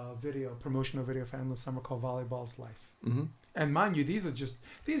promotional video for Endless Summer called Volleyball's Life. Mm-hmm. And mind you, these are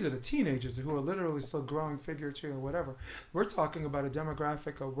the teenagers who are literally still growing figure two or whatever. We're talking about a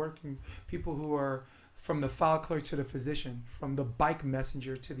demographic of working people who are from the file clerk to the physician, from the bike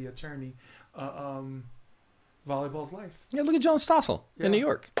messenger to the attorney. Volleyball's life. Yeah, look at John Stossel in New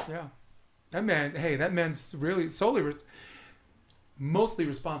York. Yeah. That man's really mostly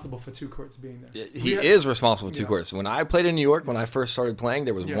responsible for two courts being there. He is responsible for two courts. When I played in New York, when I first started playing,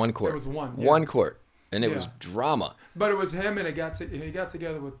 there was one court. There was one. Yeah. One court. And it was drama. But it was him, and he got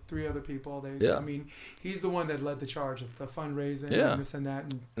together with three other people. I mean, he's the one that led the charge of the fundraising and this and that.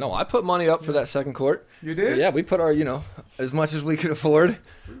 And, no, I put money up for that second court. You did? Yeah, we put our, as much as we could afford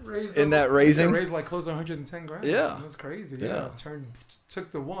in that raising. We raised like close to $110,000. Yeah. That's crazy. Yeah.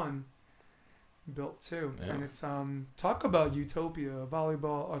 Took the one, built two. Yeah. And it's, talk about utopia,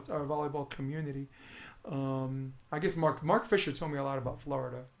 volleyball community. I guess Mark Fisher told me a lot about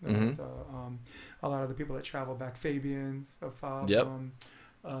Florida. Mm-hmm. A lot of the people that travel back. Fabian,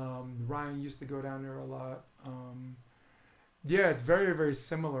 Ryan used to go down there a lot. It's very, very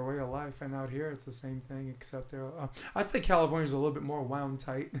similar way of life. And out here, it's the same thing, except there. I'd say California's a little bit more wound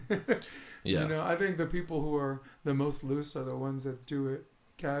tight. Yeah. I think the people who are the most loose are the ones that do it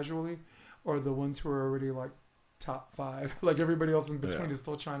casually, or the ones who are already like top five. Like everybody else in between is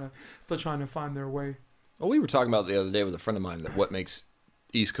still trying to find their way. Well, we were talking about the other day with a friend of mine that what makes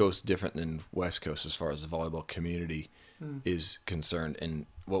East Coast different than West Coast as far as the volleyball community is concerned. And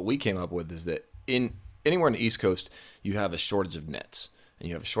what we came up with is that anywhere in the East Coast, you have a shortage of nets and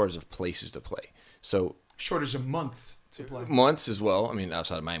you have a shortage of places to play. So shortage of months to play. Months as well. I mean,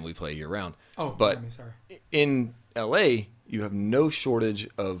 outside of Miami, we play year round. Oh, but Miami, sorry. In LA, you have no shortage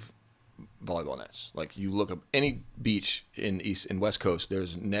of volleyball nets. Like you look up any beach in West Coast,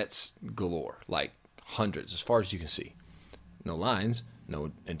 there's nets galore, like hundreds as far as you can see. No lines,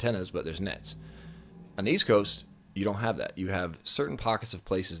 no antennas, but there's nets. On the East Coast, you don't have that. You have certain pockets of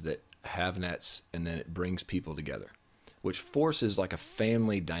places that have nets, and then it brings people together, which forces like a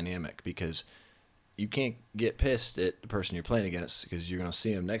family dynamic, because you can't get pissed at the person you're playing against because you're going to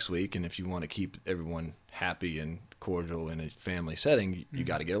see them next week, and if you want to keep everyone happy and cordial in a family setting, you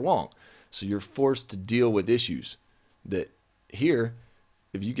got to get along. So you're forced to deal with issues that here,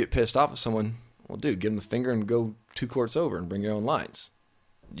 if you get pissed off at someone, well, dude, give them the finger and go 2 courts over and bring your own lines.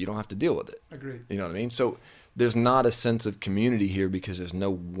 You don't have to deal with it. Agreed. You know what I mean? So there's not a sense of community here because there's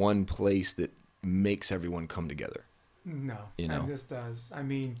no one place that makes everyone come together. No, and this does. I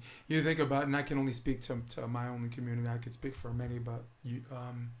mean, you think about, and I can only speak to my own community. I could speak for many, but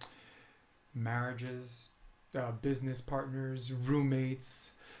marriages, business partners,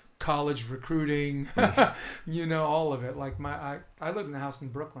 roommates, college recruiting, all of it. Like I lived in a house in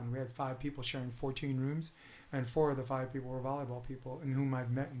Brooklyn. We had 5 people sharing 14 rooms, and 4 of the 5 people were volleyball people, and whom I've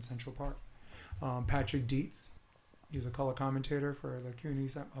met in Central Park. Patrick Dietz, he's a color commentator for the CUNY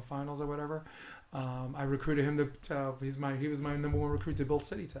finals or whatever. I recruited him he was my number 1 recruit to build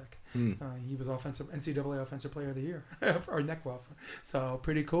City Tech. He was NCAA Offensive Player of the Year or NECWA. So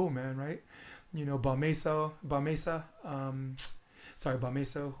pretty cool, man, right? Balmesa,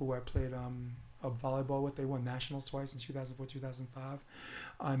 who I played a volleyball with. They won nationals twice in 2004, 2005.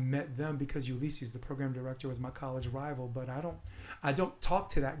 I met them because Ulysses, the program director, was my college rival. But I don't talk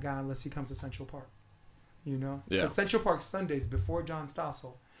to that guy unless he comes to Central Park. Yeah. Central Park Sundays before John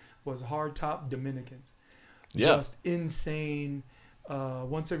Stossel was hard top Dominican. Yeah. Just insane.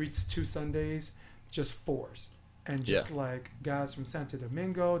 Once every 2 Sundays, just 4s. And just like guys from Santo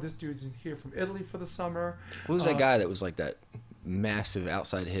Domingo. This dude's in here from Italy for the summer. What was that guy that was like that massive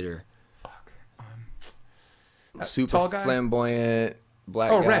outside hitter? Super tall guy? Flamboyant black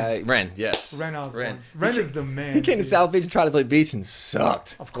guy. Ren, yes. Ren is the man. He came to South Beach and tried to play beach and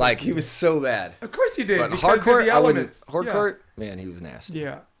sucked. Of course he was so bad. Of course he did. But because hardcourt, man, he was nasty.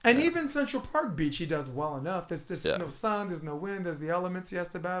 Yeah. And even Central Park Beach, he does well enough. There's no sun, there's no wind, there's the elements he has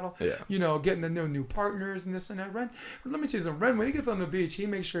to battle. Yeah. Getting to know new partners and this and that. Ren, let me tell you something. Ren, when he gets on the beach, he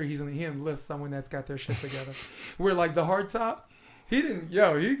makes sure he enlists someone that's got their shit together. Where like the hard top, He didn't.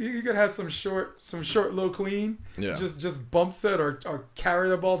 Yo, he could have some short low queen. Yeah. Just bumps it or carry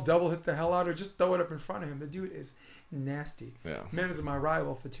the ball, double hit the hell out, or just throw it up in front of him. The dude is nasty. Yeah. Man was my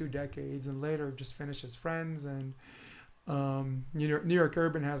rival for 2 decades, and later just finished as friends. And New York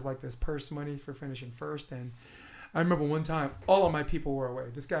Urban has like this purse money for finishing first. And I remember one time, all of my people were away.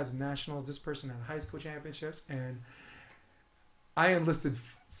 This guy's nationals. This person had high school championships, and I enlisted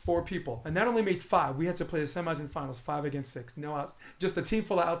 4 people, and that only made 5. We had to play the semis and finals, 5 against 6. No out, just a team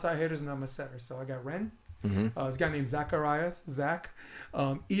full of outside hitters, and I'm a setter. So I got Ren, this guy named Zacharias, Zach,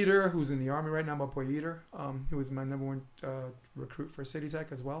 Eater, who's in the Army right now, my boy Eater, who was my number 1 recruit for City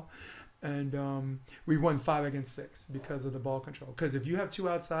Tech as well. And we won 5 against 6 because of the ball control. Because if you have 2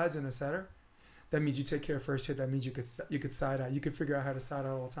 outsides and a setter, that means you take care of first hit. That means you could side out. You could figure out how to side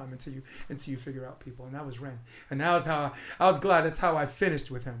out all the time until you figure out people. And that was Ren. And that was how I was glad that's how I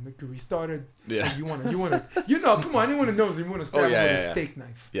finished with him. We started. Yeah. Like, you want to come on. Anyone knows you want to stab him with a steak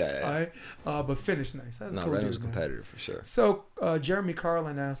knife. Yeah. All right. But finish nice. That's cool. Ren was a competitor for sure. So Jeremy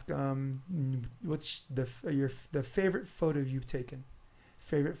Carlin asked, what's the favorite photo you've taken?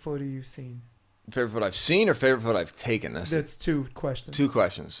 Favorite photo you've seen? Favorite photo I've seen or favorite photo I've taken? That's 2 questions. 2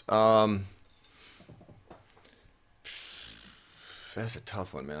 questions. That's a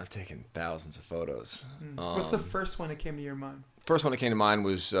tough one, man. I've taken thousands of photos. What's the first one that came to your mind? First one that came to mind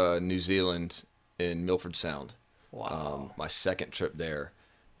was New Zealand in Milford Sound. Wow. My second trip there.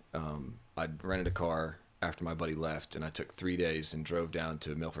 I rented a car after my buddy left, and I took 3 days and drove down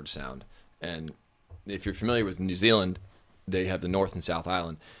to Milford Sound. And if you're familiar with New Zealand, they have the North and South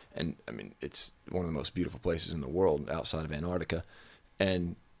Island. And, I mean, it's one of the most beautiful places in the world outside of Antarctica.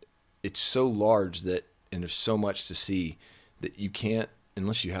 And it's so large and there's so much to see that you can't,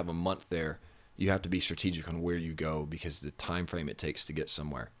 unless you have a month there, you have to be strategic on where you go because the time frame it takes to get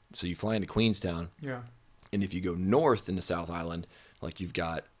somewhere. So you fly into Queenstown, and if you go north in the South Island, like you've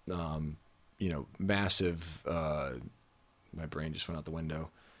got, massive. My brain just went out the window.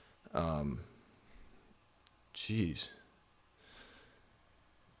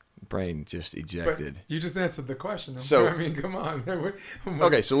 Brain just ejected. But you just answered the question. So I mean, come on.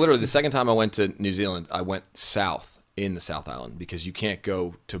 Okay, so literally the second time I went to New Zealand, I went south in the South Island because you can't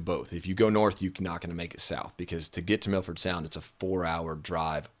go to both. If you go north, you're not going to make it south because to get to Milford Sound, it's a 4-hour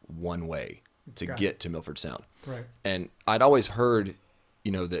drive one way to get to Milford Sound. Right. And I'd always heard,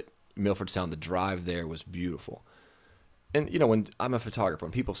 that Milford Sound, the drive there was beautiful. And, when I'm a photographer,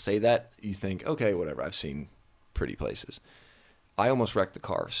 when people say that, you think, okay, whatever, I've seen pretty places. I almost wrecked the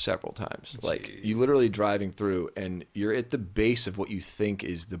car several times. Jeez. Like, you literally driving through, and you're at the base of what you think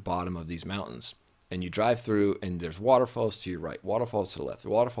is the bottom of these mountains. And you drive through, and there's waterfalls to your right, waterfalls to the left,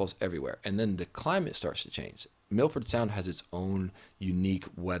 waterfalls everywhere. And then the climate starts to change. Milford Sound has its own unique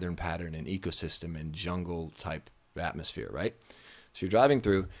weather pattern and ecosystem and jungle-type atmosphere, right? So you're driving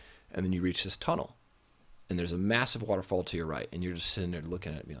through, and then you reach this tunnel. And there's a massive waterfall to your right. And you're just sitting there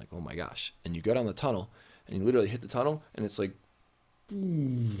looking at it being like, oh, my gosh. And you go down the tunnel, and you literally hit the tunnel, and it's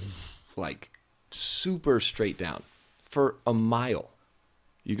like super straight down for a mile.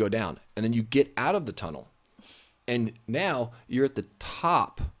 You go down, and then you get out of the tunnel, and now you're at the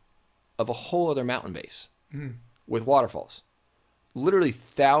top of a whole other mountain base with waterfalls, literally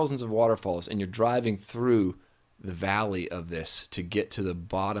thousands of waterfalls, and you're driving through the valley of this to get to the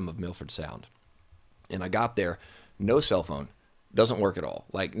bottom of Milford Sound. And I got there, no cell phone, doesn't work at all.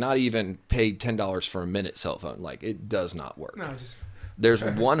 Like, not even paid $10 for a minute cell phone. Like, it does not work. No, just... There's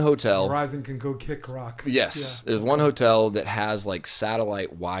one hotel. Verizon can go kick rocks. Yes. Yeah. There's one hotel that has like satellite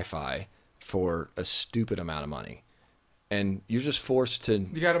Wi-Fi for a stupid amount of money. And you're just forced to...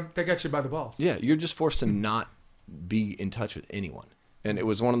 They got you by the balls. Yeah, you're just forced to not be in touch with anyone. And it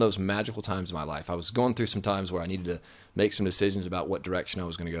was one of those magical times in my life. I was going through some times where I needed to make some decisions about what direction I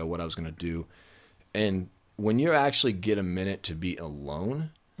was going to go, what I was going to do. And when you actually get a minute to be alone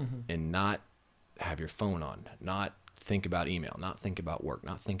and not have your phone on, not think about email, not think about work,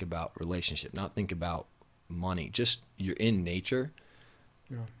 not think about relationship, not think about money, just you're in nature.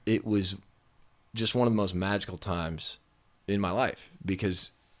 Yeah. It was just one of the most magical times in my life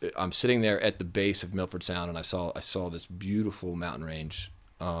because I'm sitting there at the base of Milford Sound and I saw this beautiful mountain range.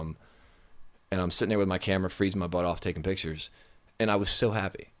 And I'm sitting there with my camera, freezing my butt off, taking pictures. And I was so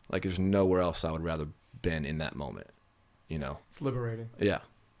happy. Like there's nowhere else I would rather been in that moment, It's liberating. Yeah.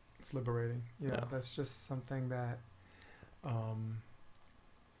 It's liberating. Yeah. That's just something that,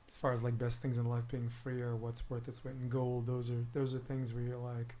 as far as like best things in life being free or what's worth its weight in gold, those are things where you're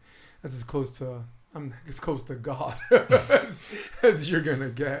like, that's as close to God as you're gonna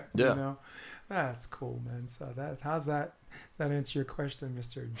get. Yeah. That's cool, man. So how's that answer your question,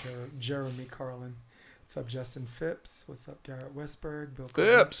 Mr. Jeremy Carlin? What's up, Justin Phipps? What's up, Garrett Westberg? Bill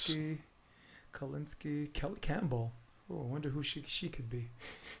Phipps. Kalinsky, Kelly Campbell. Oh, I wonder who she could be.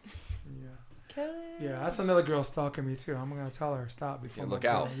 Yeah. Kelly. Yeah, that's another girl stalking me too. I'm gonna tell her stop before. Look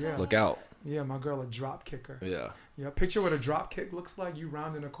out. Yeah. Look out. Yeah, my girl a drop kicker. Yeah. Yeah, picture what a drop kick looks like. You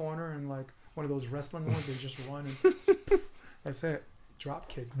round in a corner and like one of those wrestling ones, they just run and that's it. Drop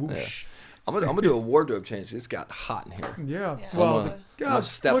kick. Whoosh. Yeah. I'm gonna do a wardrobe change. It's got hot in here. Yeah. Yeah. So Well, I'm gonna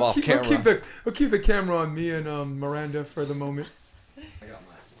step off camera. We'll keep the camera on me and Miranda for the moment. I got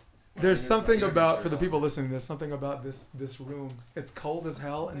my There's something about, for the people listening, there's something about this room. It's cold as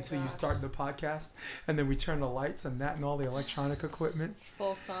hell until you gosh. start the podcast, and then we turn the lights and that and all the electronic equipment. It's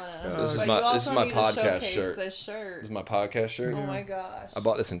full sauna. This is But my- you this is also my need to podcast showcase shirt. This shirt. This is my podcast shirt. Oh my gosh. I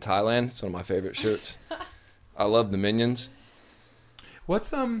bought this in Thailand. It's one of my favorite shirts. I love the Minions.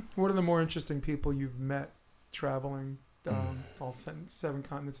 What are the more interesting people you've met traveling all 7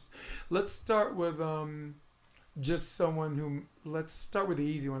 continents? Let's start with just someone who. Let's start with the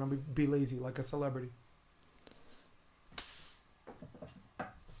easy one. I'll be lazy, like a celebrity.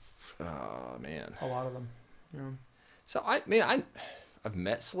 Oh man. A lot of them. Yeah. So I've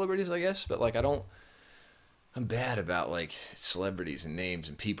met celebrities, I guess, but like I'm bad about like celebrities and names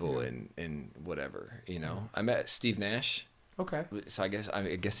and people and whatever, you know. I met Steve Nash. Okay. So I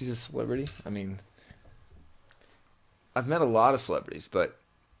guess he's a celebrity. I mean, I've met a lot of celebrities, but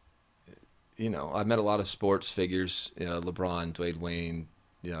you know, I've met a lot of sports figures, LeBron, Dwayne Wayne,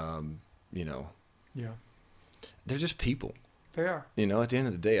 you know. Yeah. They're just people. They are. You know, at the end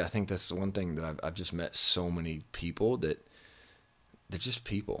of the day, I think that's the one thing that I've just met so many people that they're just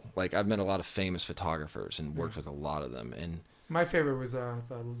people. Like I've met a lot of famous photographers and worked with a lot of them. And My favorite was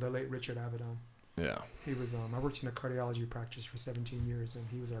the late Richard Avedon. yeah, He was. I worked in a cardiology practice for 17 years, and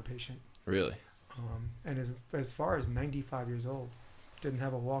he was our patient. really. And as far as 95 years old, didn't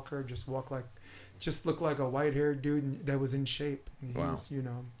have a walker, just looked like a white-haired dude that was in shape. And he Wow. was,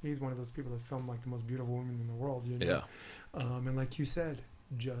 he's one of those people that film like the most beautiful women in the world. You know? Yeah. And like you said,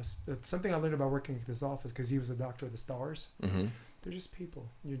 it's something I learned about working at this office because he was a doctor of the stars. Mm-hmm. They're just people.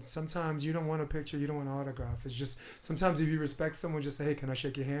 Sometimes you don't want a picture, you don't want an autograph. It's just sometimes if you respect someone, just say, "Hey, can I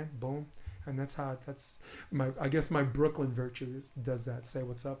shake your hand?" Boom. And I guess my Brooklyn virtue does that. Say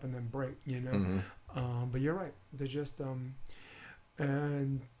what's up and then break, you know. Mm-hmm. But you're right. They're just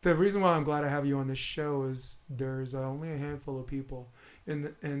and the reason why I'm glad I have you on this show is there's only a handful of people,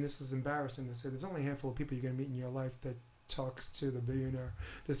 and this is embarrassing to say, there's only a handful of people you're gonna meet in your life that talks to the billionaire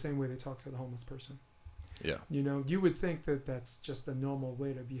the same way they talk to the homeless person. Yeah. You know, you would think that that's just a normal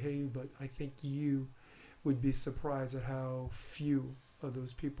way to behave, but I think you would be surprised at how few of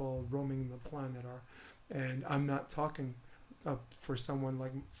those people roaming the planet are. And I'm not talking for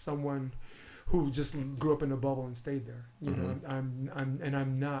someone who just grew up in a bubble and stayed there. You know,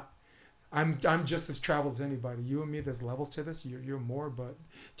 I'm just as traveled as anybody. You and me, there's levels to this. You're more, but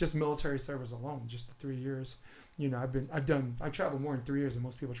just military service alone, just the 3 years. You know, I've traveled more in 3 years than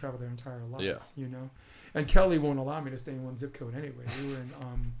most people travel their entire lives. Yeah. You know, and Kelly won't allow me to stay in one zip code anyway. We were in,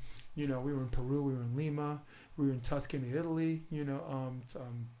 we were in Peru, we were in Lima, we were in Tuscany, Italy. You know,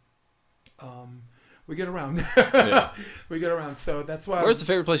 we get around. Yeah. We get around. So that's why. Where's the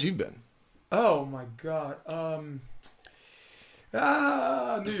favorite place you've been? Oh my God.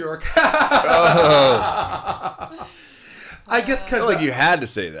 New York. I guess I because feel like you had to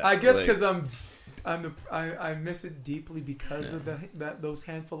say that. I guess Like, because I miss it deeply because of those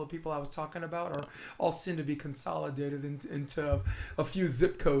handful of people I was talking about are all seem to be consolidated into a few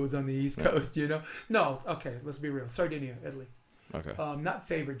zip codes on the East Coast. You know, no, okay, let's be real. Sardinia, Italy. Okay. Not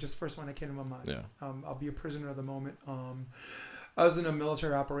favorite, just first one that came to my mind. Yeah. I'll be a prisoner of the moment. I was in a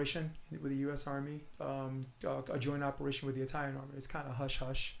military operation with the U.S. Army, a joint operation with the Italian Army. It's kind of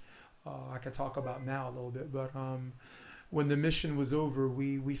hush-hush. I could talk about now a little bit, but when the mission was over,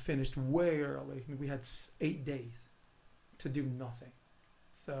 we finished way early. We had 8 days to do nothing.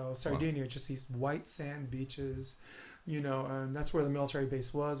 So Sardinia, just these white sand beaches, you know, and that's where the military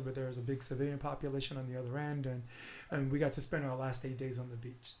base was, but there was a big civilian population on the other end, and we got to spend our last 8 days on the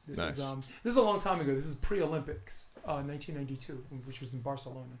beach. This is a long time ago. This is pre-Olympics, 1992, which was in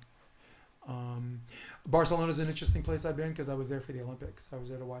Barcelona. Barcelona's an interesting place I've been because I was there for the Olympics. I was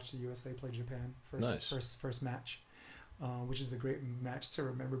there to watch the USA play Japan first match, which is a great match to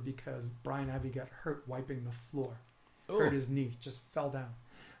remember because Brian Abbey got hurt wiping the floor, hurt his knee, just fell down.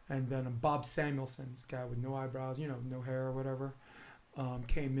 And then Bob Samuelson, this guy with no eyebrows, you know, no hair or whatever,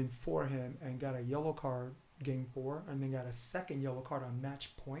 came in for him and got a yellow card game 4 and then got a second yellow card on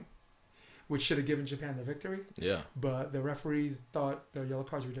match point, which should have given Japan the victory. Yeah. But the referees thought the yellow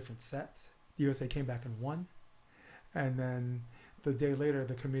cards were different sets. The USA came back and won. And then the day later,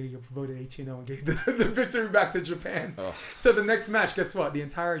 the committee voted 18-0 and gave the victory back to Japan. Oh. So the next match, guess what? The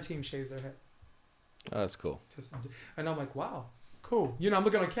entire team shaves their head. Oh, that's cool. And I'm like, wow, cool. You know, I'm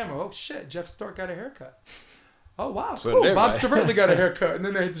looking on camera. Oh, shit, Jeff Stark got a haircut. Oh, wow, So cool. Bob Stavertly got a haircut. And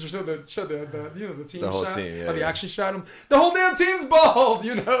then they show the team the whole shot. team, Or the action shot. The whole damn team's bald,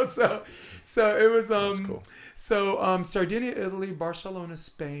 you know? So it was... That's cool. So Sardinia, Italy, Barcelona,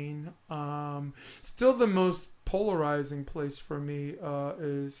 Spain. Still the most polarizing place for me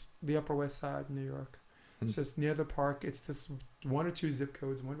is the Upper West Side, New York. It's just near the park. It's this 1 or 2 zip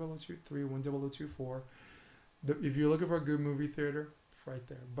codes, 1023, 1024. If you're looking for a good movie theater, it's right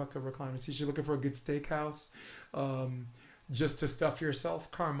there. Bucket recliner seats. You're looking for a good steakhouse, just to stuff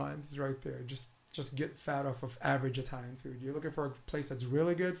yourself. Carmine's is right there. Just get fat off of average Italian food. You're looking for a place that's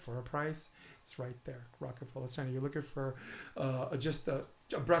really good for a price. It's right there, Rockefeller Center. You're looking for just a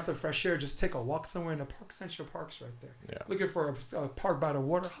breath of fresh air. Just take a walk somewhere in the park. Central Park's right there. Yeah. Looking for a park by the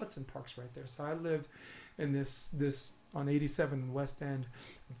water. Hudson Park's right there. So I lived in this on 87 in West End.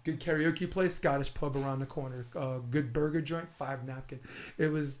 Good karaoke place, Scottish pub around the corner. Good burger joint, 5 napkin. It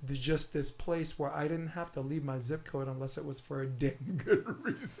was just this place where I didn't have to leave my zip code unless it was for a damn good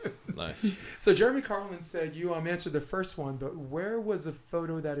reason. Nice. So Jeremy Carlin said you answered the first one, but where was a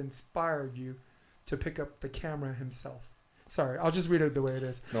photo that inspired you to pick up the camera himself? Sorry, I'll just read it the way it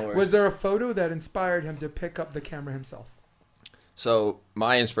is. No worries. Was there a photo that inspired him to pick up the camera himself? So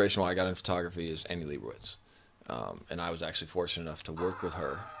my inspiration why I got into photography is Annie Leibovitz. And I was actually fortunate enough to work with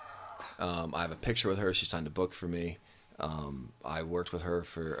her. I have a picture with her. She signed a book for me. I worked with her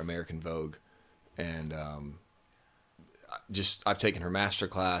for American Vogue. And I've taken her master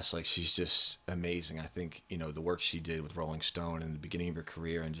class. Like, she's just amazing. I think, the work she did with Rolling Stone in the beginning of her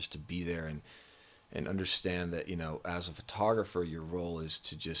career, and just to be there and understand that, as a photographer, your role is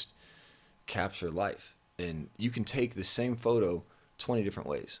to just capture life. And you can take the same photo 20 different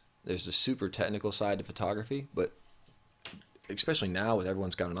ways. There's the super technical side to photography, but especially now with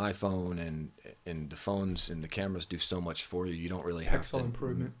everyone's got an iPhone and the phones and the cameras do so much for you. You don't really have Pixel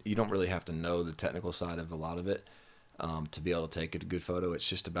improvement. You don't really have to know the technical side of a lot of it to be able to take a good photo. It's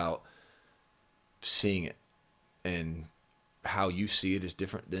just about seeing it, and how you see it is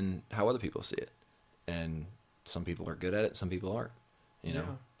different than how other people see it. And some people are good at it, some people aren't.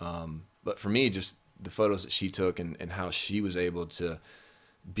 But for me, just the photos that she took and how she was able to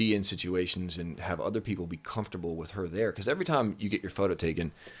be in situations and have other people be comfortable with her there. Because every time you get your photo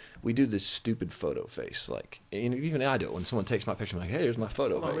taken, we do this stupid photo face. Like, even I do it. When someone takes my picture, I'm like, hey, here's my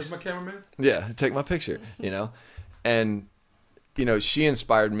photo face. Where's my cameraman? Yeah, take my picture, And, she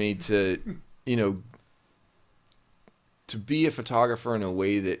inspired me to, to be a photographer in a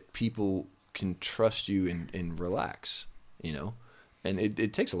way that people can trust you and relax, And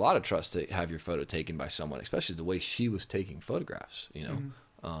it takes a lot of trust to have your photo taken by someone, especially the way she was taking photographs,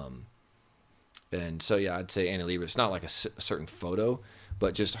 Mm-hmm. And so, yeah, I'd say Annie Leibovitz. It's not like a certain photo,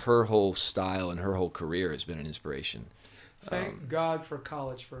 but just her whole style and her whole career has been an inspiration. Thank God for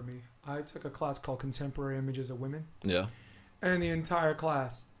college for me. I took a class called Contemporary Images of Women. Yeah. And the entire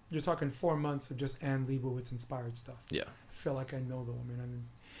class, you're talking 4 months of just Anne Leibovitz inspired stuff. Yeah. I feel like I know the woman. I mean,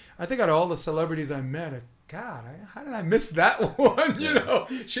 I think out of all the celebrities I met, God, how did I miss that one?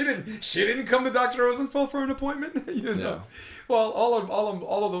 She didn't come to Dr. Rosenfeld for an appointment. Yeah. Well,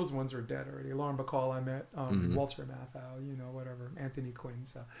 all of those ones are dead already. Lauren Bacall, I met. Walter Matthau, whatever. Anthony Quinn.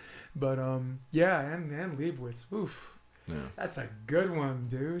 So, but yeah, and Leibovitz. Oof. Yeah. That's a good one,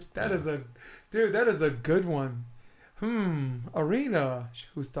 dude. That is a good one. Arena,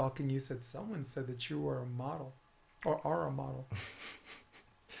 who's talking? You said someone said that you were a model, or are a model.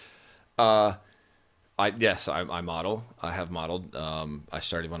 Yes, I model. I have modeled. I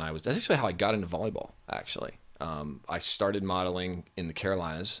started when that's actually how I got into volleyball, actually. I started modeling in the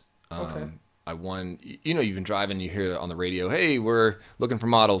Carolinas. Okay. I won, you've been driving, you hear on the radio, hey, we're looking for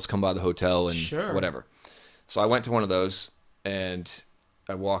models, come by the hotel and Sure. whatever. So I went to one of those, and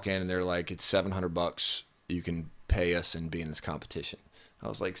I walk in and they're like, it's $700. You can pay us and be in this competition. I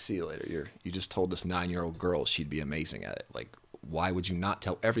was like, see you later. You just told this 9-year-old girl she'd be amazing at it. Like, why would you not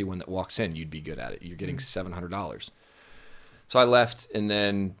tell everyone that walks in you'd be good at it? You're getting $700. So I left, and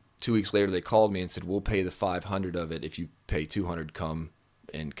then 2 weeks later they called me and said, we'll pay the $500 of it if you pay $200, come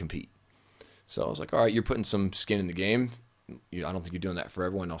and compete. So I was like, all right, you're putting some skin in the game. I don't think you're doing that for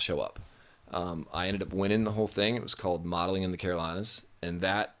everyone. I'll show up. I ended up winning the whole thing. It was called Modeling in the Carolinas, and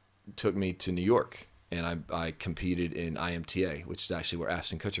that took me to New York, and I competed in IMTA, which is actually where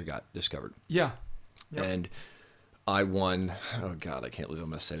Ashton Kutcher got discovered. Yeah. Yep. And I won, oh God, I can't believe I'm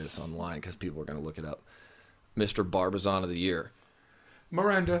going to say this online because people are going to look it up, Mr. Barbizon of the Year.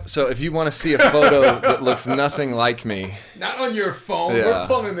 Miranda. So if you want to see a photo that looks nothing like me. Not on your phone. We're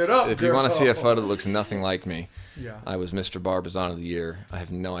pulling it up, If you want to see a photo that looks nothing like me. Yeah. I was Mr. Barbizon of the Year. I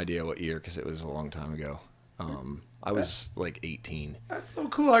have no idea what year because it was a long time ago. I was like 18. That's so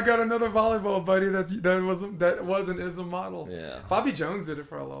cool. I got another volleyball buddy that is a model. Yeah. Bobby Jones did it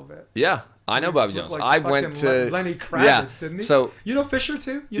for a little bit. Yeah, I know Bobby Jones. Like I went to Lenny Kravitz, didn't he? So you know Fisher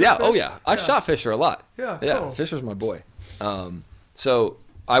too? Oh yeah. I shot Fisher a lot. Yeah, cool. Fisher's my boy. So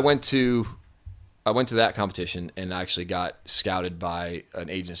I went to that competition and actually got scouted by an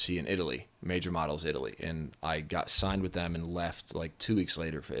agency in Italy, Major Models Italy, and I got signed with them and left like 2 weeks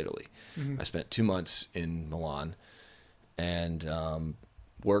later for Italy. I spent 2 months in Milan and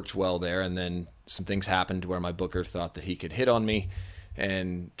worked well there, and then some things happened where my booker thought that he could hit on me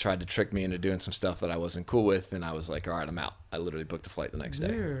and tried to trick me into doing some stuff that I wasn't cool with, and I was like, all right, I'm out. I literally booked the flight the next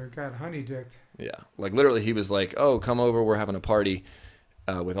day. You got honey-dicked. Yeah. Like literally he was like, oh, come over, we're having a party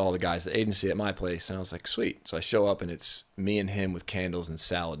with all the guys at the agency at my place, and I was like, sweet. So I show up and it's me and him with candles and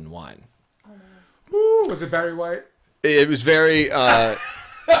salad and wine. Ooh, was it Barry White? It was very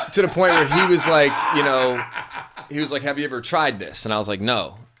to the point where he was like, he was like, have you ever tried this? And I was like,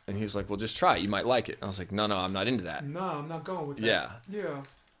 no. And he was like, well, just try it. You might like it. And I was like, no, I'm not into that. No, I'm not going with that. Yeah. Yeah.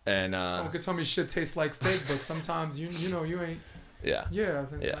 And someone could tell me shit tastes like steak, but sometimes you ain't. Yeah. Yeah.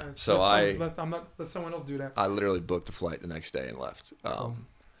 Yeah. So let someone else do that. I literally booked the flight the next day and left.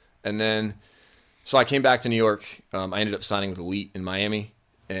 And then, so I came back to New York. I ended up signing with Elite in Miami.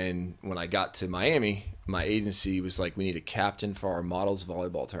 And when I got to Miami, my agency was like, we need a captain for our models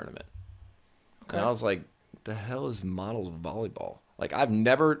volleyball tournament. Okay. And I was like, the hell is models volleyball? Like I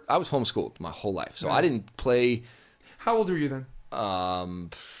was homeschooled my whole life. So nice. I didn't play. How old were you then? I'm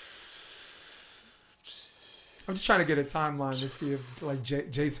just trying to get a timeline to see if like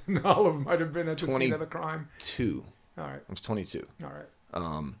Jason Olive might have been at the scene of the crime. 22. All right. I was 22. All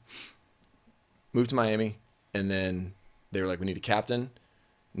right. Moved to Miami, and then they were like, we need a captain.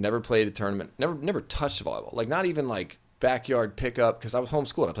 Never played a tournament. Never touched volleyball. Like not even like backyard pickup because I was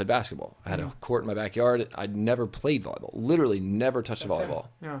homeschooled. I played basketball. I had a court in my backyard. I'd never played volleyball. Literally never touched volleyball.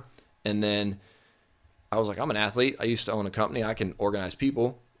 Yeah. And then I was like, I'm an athlete. I used to own a company. I can organize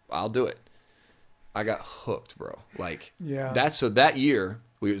people. I'll do it. I got hooked, bro. Like that year,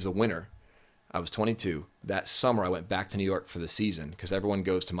 it was the winter. I was 22. That summer, I went back to New York for the season because everyone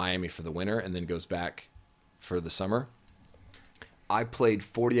goes to Miami for the winter and then goes back for the summer. I played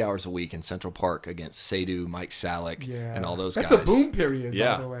 40 hours a week in Central Park against Seydu, Mike Salick, and all those guys. That's a boom period,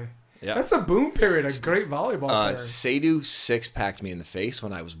 by the way. Yeah. That's a boom period. A great volleyball player. Seydu six-packed me in the face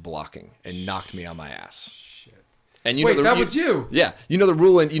when I was blocking and knocked me on my ass. Shit. And you Wait, know that was you? Yeah. You know the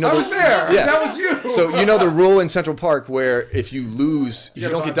rule in... I was there. Yeah. That was you. So you know the rule in Central Park where if you lose, if you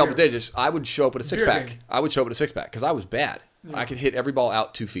don't get double digits, I would show up with a six-pack. I would show up with a six-pack because I was bad. Yeah. I could hit every ball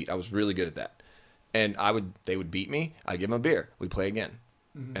out 2 feet. I was really good at that. And they would beat me. I'd give them a beer. We'd play again.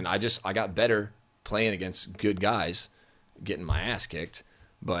 Mm-hmm. And I got better playing against good guys, getting my ass kicked.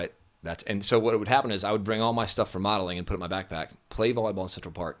 And so what would happen is I would bring all my stuff for modeling and put it in my backpack, play volleyball in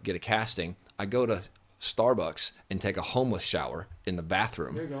Central Park, get a casting. I go to Starbucks and take a homeless shower in the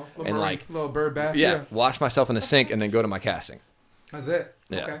bathroom. There you go. Little bird bath. Yeah, wash myself in the sink and then go to my casting. That's it.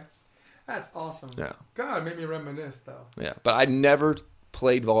 Yeah. Okay. That's awesome. Yeah. God, it made me reminisce though. Yeah, but I never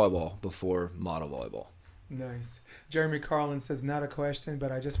played volleyball before model volleyball. Nice. Jeremy Carlin says, not a question,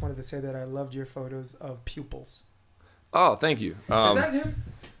 but I just wanted to say that I loved your photos of pupils. Oh, thank you. Is that him?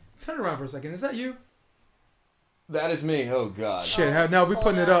 Turn around for a second. Is that you? That is me. Oh, God. Shit. No, we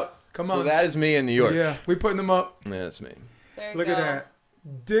putting it up. Come on. So that is me in New York. Yeah, we putting them up. Yeah, that's me. There you Look go. at that.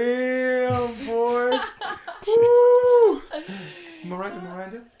 Damn, boy. Woo.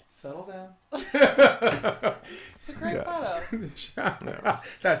 Miranda, settle down. It's a great photo.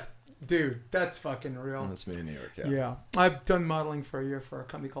 That's fucking real. That's me in New York, Yeah. I've done modeling for a year for a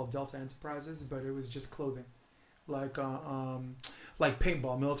company called Delta Enterprises, but it was just clothing. Like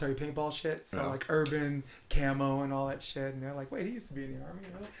paintball, military paintball shit. So like urban camo and all that shit. And they're like, wait, he used to be in the army.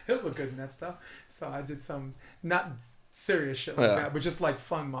 He'll look good in that stuff. So I did some not serious shit like that, but just like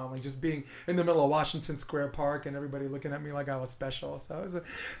fun modeling, just being in the middle of Washington Square Park and everybody looking at me like I was special. So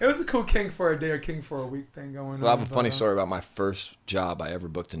it was a cool king for a day or king for a week thing going on. Well, I have a funny story about my first job I ever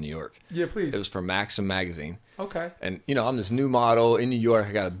booked in New York. Yeah, please. It was for Maxim magazine. Okay. And I'm this new model in New York.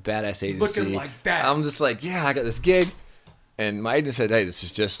 I got a badass agency. Looking like that. I'm just like, I got this gig. And my agent said, hey, this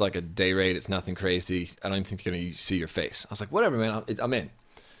is just like a day rate. It's nothing crazy. I don't even think you're going to see your face. I was like, whatever, man. I'm in.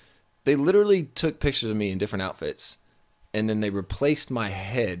 They literally took pictures of me in different outfits. And then they replaced my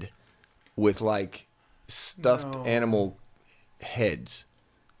head with like stuffed animal heads.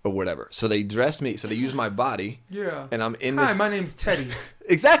 or whatever. So they dressed me. So they used my body. Yeah. And I'm in Hi, this. my name's Teddy.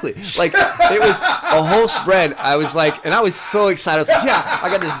 Exactly. Like, it was a whole spread. I was like, and I was so excited. I was like, yeah, I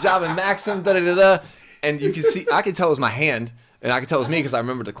got this job in Maxim, da-da-da-da. And you can see, I could tell it was my hand. And I could tell it was me because I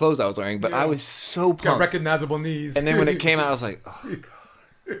remember the clothes I was wearing. But I was so pumped. Got recognizable knees. And then when it came out, I was like, oh,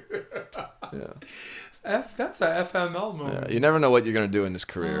 God. Yeah. That's a FML moment. Yeah, you never know what you're going to do in this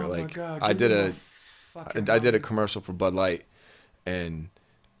career. Oh, like, my God. I did a commercial for Bud Light. And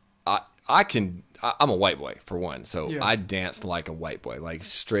I'm a white boy for one, so yeah. I danced like a white boy, like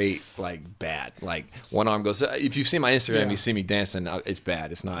straight, like bad. Like one arm goes. If you see my Instagram, you see me dancing. It's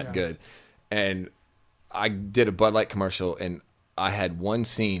bad. It's not good. And I did a Bud Light commercial, and I had one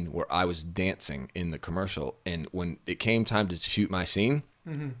scene where I was dancing in the commercial. And when it came time to shoot my scene,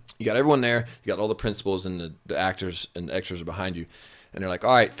 you got everyone there. You got all the principals and the actors and the extras are behind you, and they're like,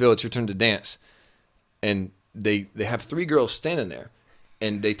 "All right, Phil, it's your turn to dance." And they have 3 girls standing there,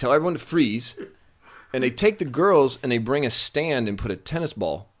 and they tell everyone to freeze. And they take the girls and they bring a stand and put a tennis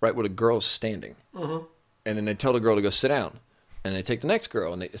ball right where the girl's standing. And then they tell the girl to go sit down. And they take the next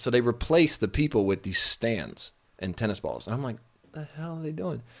girl. And so they replace the people with these stands and tennis balls. And I'm like, what the hell are they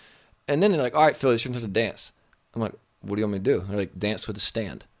doing? And then they're like, all right, Phil, it's your turn to dance. I'm like, what do you want me to do? They're like, dance with the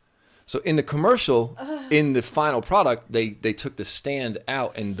stand. So in the commercial, in the final product, they took the stand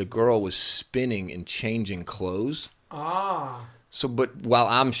out and the girl was spinning and changing clothes. So, but while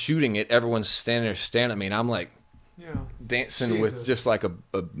I'm shooting it, everyone's standing there staring at me, and I'm like, dancing with just like a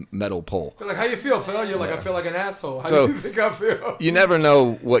metal pole. They're like, how you feel, Phil? You're like, I feel like an asshole. How do you think I feel? You never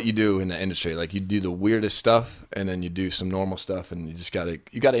know what you do in the industry. Like, you do the weirdest stuff, and then you do some normal stuff, and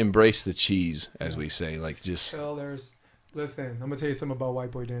you gotta embrace the cheese, as we say. Like, just. Phil, listen, I'm gonna tell you something about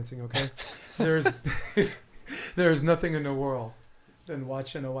white boy dancing. Okay, there's nothing in the world than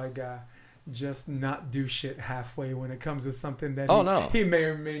watching a white guy just not do shit halfway when it comes to something that he may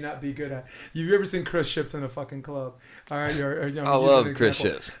or may not be good at. You've ever seen Chris Ships in a fucking club? All right, I love Chris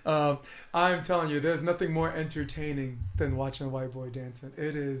Ships. I'm telling you, there's nothing more entertaining than watching a white boy dancing.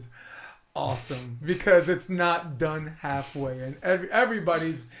 It is awesome because it's not done halfway, and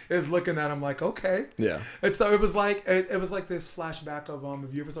everybody's is looking at him like, okay, yeah. And so it was like this flashback of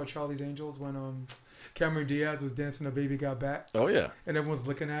if you ever saw Charlie's Angels when Cameron Diaz was dancing "A Baby Got Back." Oh yeah, and everyone's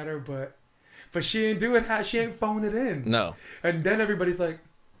looking at her, but she ain't do it. She ain't phoned it in. No. And then everybody's like,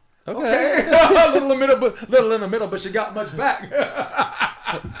 okay. a little in the middle, but she got much back.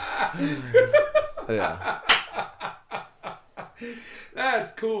 Yeah.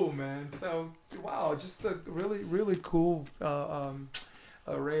 That's cool, man. So, wow, just a really, really cool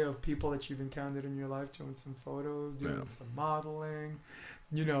array of people that you've encountered in your life, doing some photos, doing some modeling.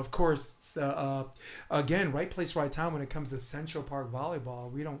 You know, of course, again, right place, right time when it comes to Central Park volleyball.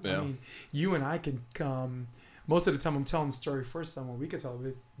 We don't, I mean, you and I can come, most of the time I'm telling the story first someone. We could tell,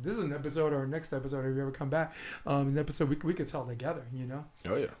 this is an episode or next episode, if you ever come back, an episode we could tell together, you know?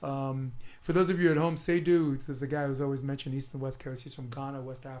 Oh, yeah. For those of you at home, Seydou is the guy who's always mentioned East and West Coast. He's from Ghana,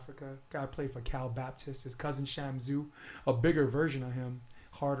 West Africa. Guy played for Cal Baptist. His cousin Shamzu, a bigger version of him.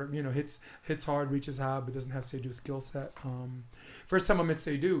 Harder, you know, hits hard, reaches high, but doesn't have Seydou's skill set. First time I met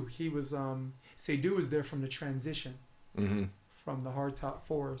Seydou, he was Seydou was there from the transition from the hard top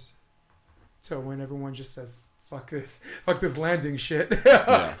fours to when everyone just said fuck this landing shit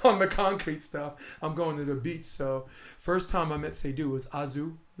on the concrete stuff. I'm going to the beach. So first time I met Seydou was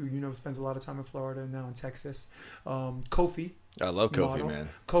Azu, who you know spends a lot of time in Florida and now in Texas. Kofi, I love Kofi, model. Man.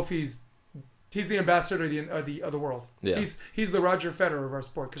 He's the ambassador of the world. Yeah. He's the Roger Federer of our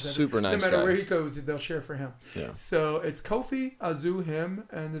sport. Super nice guy. No matter where he goes, they'll cheer for him. Yeah. So it's Kofi, Azu, him,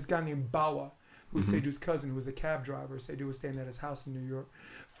 and this guy named Bawa, who's Seydou's cousin, who was a cab driver. Seydou was staying at his house in New York.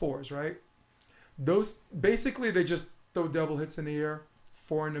 Fours, right? Those, basically, they just throw double hits in the air,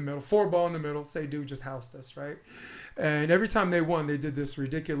 4 in the middle, 4 ball in the middle. Seydou just housed us, right? And every time they won, they did this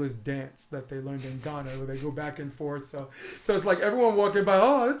ridiculous dance that they learned in Ghana where they go back and forth. So it's like everyone walking by,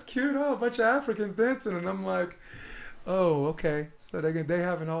 oh, that's cute. Oh, a bunch of Africans dancing. And I'm like, oh, okay. So they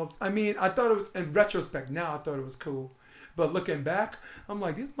having all this. I mean, I thought it was, in retrospect, now I thought it was cool. But looking back, I'm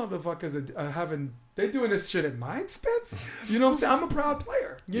like, these motherfuckers are they doing this shit at my expense? You know what I'm saying? I'm a proud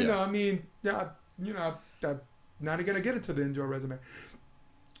player. You know, I mean, I'm not even going to get into the indoor resume.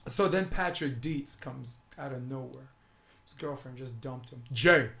 So then Patrick Dietz comes out of nowhere. His girlfriend just dumped him.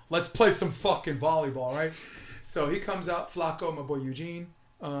 Jay, let's play some fucking volleyball, right? So he comes out. Flacco, my boy Eugene,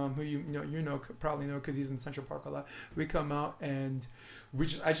 who you probably know because he's in Central Park a lot. We come out and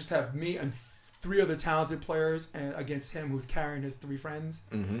I just have me and 3 other talented players, and against him who's carrying his 3 friends,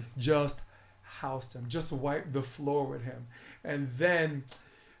 just housed him, just wiped the floor with him, and then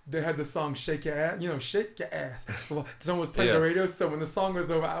they had the song "Shake Your Ass," "Shake Your Ass." Well, someone was playing the radio, so when the song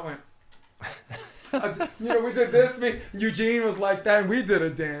was over, I went. We did this. Eugene was like that, and we did a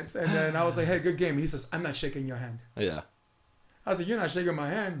dance. And then I was like, "Hey, good game." He says, "I'm not shaking your hand." Yeah. I was like, "You're not shaking my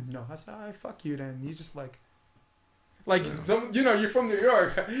hand." No. I said, "All right, fuck you then." He's just you're from New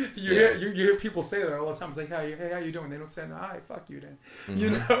York. You hear people say that all the time. It's like, hey, how you doing? They don't say, "No, all right, fuck you then."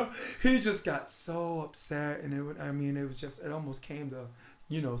 He just got so upset, and it was just, it almost came to,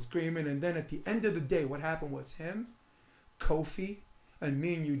 screaming. And then at the end of the day, what happened was him, Kofi, and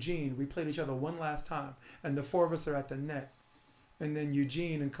me and Eugene, we played each other one last time, and the four of us are at the net. And then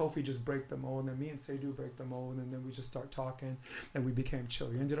Eugene and Kofi just break the mold, and then me and Seydou break the mold, and then we just start talking, and we became chill.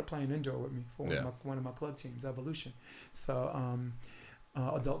 He ended up playing indoor with me for one of my club teams, Evolution, so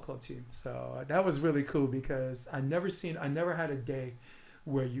adult club team. So that was really cool because I never had a day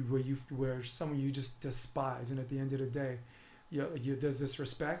where someone you just despise, and at the end of the day, there's this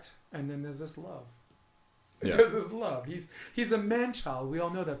respect, and then there's this love. Because his love. He's a man-child. We all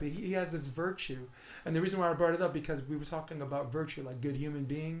know that. But he has this virtue. And the reason why I brought it up, because we were talking about virtue, like good human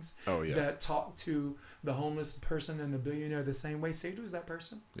beings that talk to the homeless person and the billionaire the same way. Seydou's that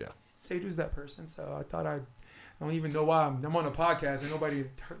person. Yeah. Seydou's that person. So I thought I don't even know why I'm on a podcast and nobody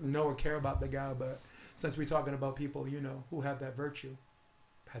know or care about the guy. But since we're talking about people, who have that virtue,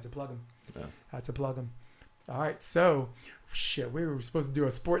 had to plug him. Yeah. Had to plug him. All right, so shit, we were supposed to do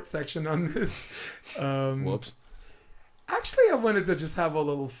a sports section on this. Whoops. Actually, I wanted to just have a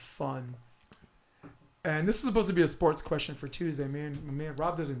little fun. And this is supposed to be a sports question for Tuesday. Man,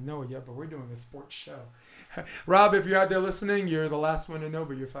 Rob doesn't know it yet, but we're doing a sports show. Rob, if you're out there listening, you're the last one to know,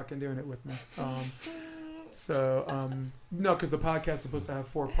 but you're fucking doing it with me. No, because the podcast is supposed to have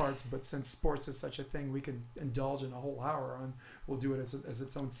 4 parts, but since sports is such a thing, we can indulge in a whole hour on. We'll do it as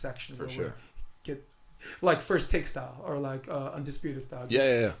its own section. For sure. Get like first take style or like undisputed style.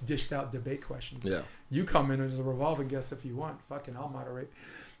 Yeah. Dished out debate questions. Yeah. You come in as a revolving guest if you want. Fucking, I'll moderate.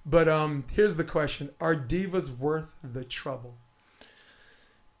 But here's the question: are divas worth the trouble?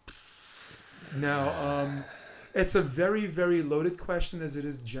 Now, it's a very, very loaded question as it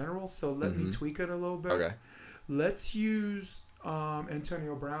is general. So let me tweak it a little bit. Okay. Let's use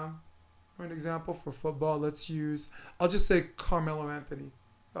Antonio Brown for an example for football. I'll just say Carmelo Anthony.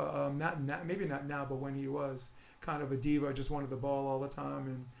 Maybe not now, but when he was kind of a diva, just wanted the ball all the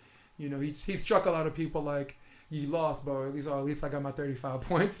time, and he struck a lot of people like, "You lost, but at least I got my 35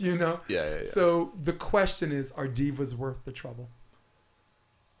 points." Yeah. So the question is, are divas worth the trouble?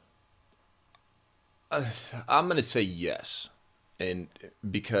 I'm gonna say yes, and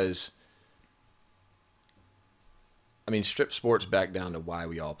because strip sports back down to why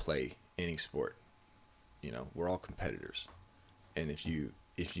we all play any sport. We're all competitors, and if you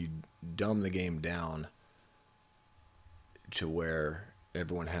dumb the game down to where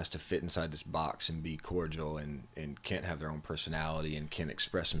everyone has to fit inside this box and be cordial and can't have their own personality and can't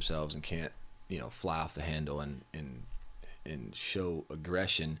express themselves and can't, fly off the handle and show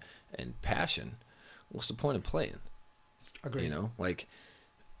aggression and passion, what's the point of playing? Agreed.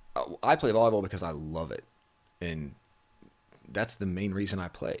 I play volleyball because I love it. And that's the main reason I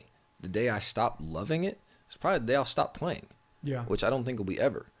play. The day I stop loving it, it's probably the day I'll stop playing. Yeah. Which I don't think will be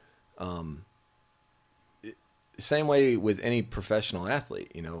ever. Same way with any professional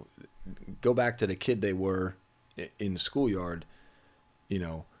athlete, go back to the kid they were in the schoolyard,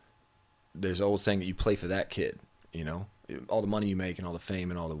 there's an old saying that you play for that kid, all the money you make and all the fame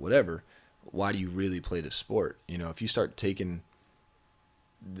and all the whatever. Why do you really play the sport? If you start taking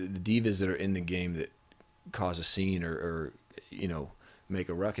the divas that are in the game that cause a scene or make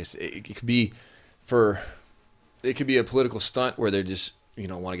a ruckus, it could be a political stunt where they're just,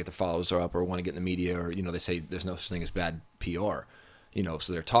 want to get the followers up or want to get in the media or, they say there's no such thing as bad PR,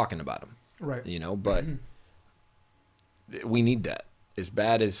 so they're talking about them. Right. But we need that. As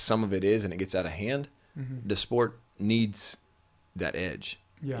bad as some of it is and it gets out of hand, the sport needs that edge.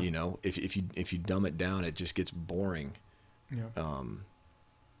 Yeah. If you dumb it down, it just gets boring. Yeah.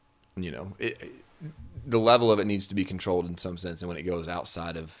 The level of it needs to be controlled in some sense, and when it goes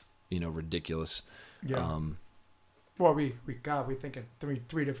outside of, ridiculous. Yeah. Well, we thinking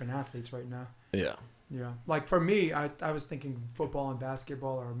three different athletes right now. Yeah. Yeah. Like for me, I was thinking football and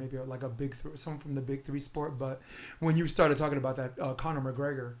basketball, or maybe like someone from the big 3 sport. But when you started talking about that, Conor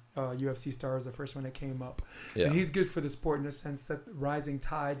McGregor, UFC star, is the first one that came up. Yeah. And he's good for the sport in the sense that rising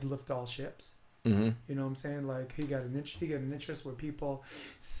tides lift all ships. Mm-hmm. You know what I'm saying? Like he got an interest where people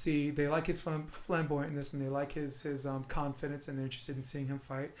see, they like his flamboyantness and they like his confidence and they're interested in seeing him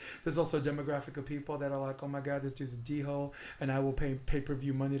fight. There's also a demographic of people that are like, oh my God, this dude's a D-hole and I will pay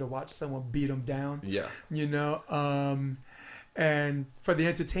pay-per-view money to watch someone beat him down. Yeah. And for the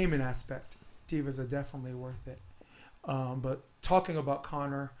entertainment aspect, divas are definitely worth it. But talking about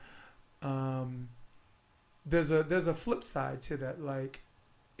Conor, there's a flip side to that. Like,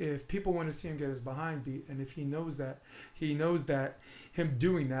 if people want to see him get his behind beat, and if he knows that him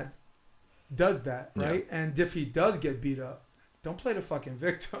doing that does that, right? Yeah. And if he does get beat up, don't play the fucking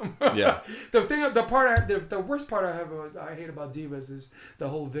victim. Yeah. The worst part I hate about divas is the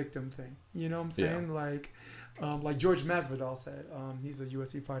whole victim thing. You know what I'm saying? Yeah. Like George Masvidal said, he's a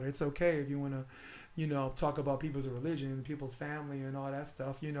UFC fighter. It's okay if you want to, talk about people's religion, people's family, and all that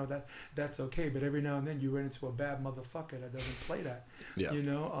stuff. That's okay. But every now and then you run into a bad motherfucker that doesn't play that. Yeah.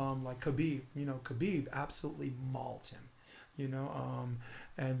 Like Khabib. Khabib absolutely mauled him.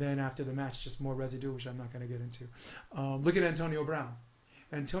 And then after the match, just more residue, which I'm not going to get into. Look at Antonio Brown.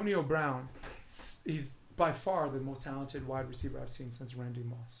 Antonio Brown, he's by far the most talented wide receiver I've seen since Randy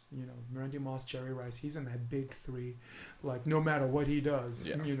Moss. Randy Moss, Jerry Rice, he's in that big three. Like, no matter what he does,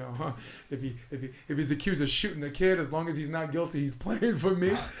 if he's accused of shooting a kid, as long as he's not guilty, he's playing for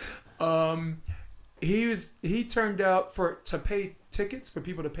me. He turned out to pay tickets for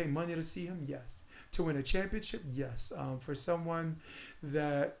people to pay money to see him. Yes. To win a championship, yes. For someone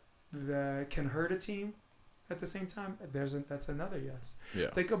that can hurt a team at the same time, that's another yes. Yeah.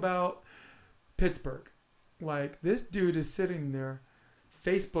 Think about Pittsburgh. Like, this dude is sitting there,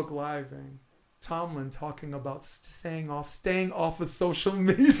 Facebook Living Tomlin talking about staying off of social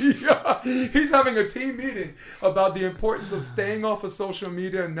media. He's having a team meeting about the importance of staying off of social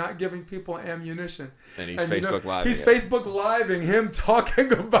media and not giving people ammunition. And he's Facebook Living. He's Facebook Living him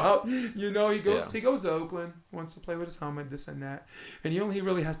talking about, he goes to Oakland, wants to play with his helmet, this and that. And he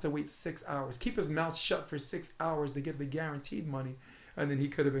really has to wait 6 hours. Keep his mouth shut for 6 hours to get the guaranteed money. And then he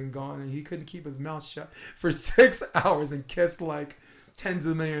could have been gone, and he couldn't keep his mouth shut for 6 hours and kissed like tens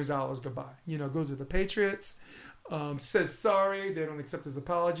of millions of dollars goodbye. Goes to the Patriots, says sorry, they don't accept his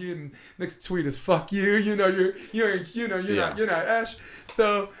apology, and next tweet is "fuck you." You're not Ash.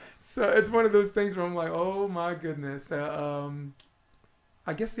 So it's one of those things where I'm like, oh my goodness. I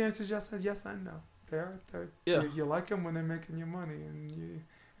guess the answer is yes and no. They're you like them when they're making you money,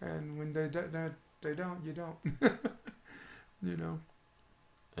 and when they don't, you don't.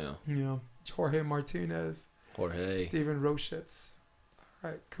 Yeah. Jorge Martinez. Steven Rochitz. All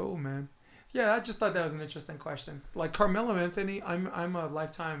right, cool, man. Yeah, I just thought that was an interesting question. Like Carmelo Anthony, I'm a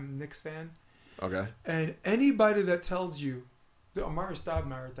lifetime Knicks fan. Okay. And anybody that tells you, Amari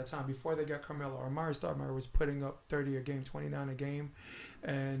Stoudemire at that time, before they got Carmelo, Amari Stoudemire was putting up 30 a game, 29 a game.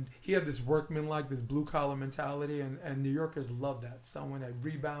 And he had this workman-like, this blue-collar mentality, and New Yorkers love that. Someone that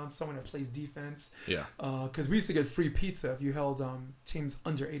rebounds, someone that plays defense. Yeah. Because we used to get free pizza if you held teams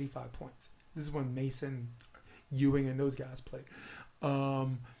under 85 points. This is when Mason, Ewing, and those guys played.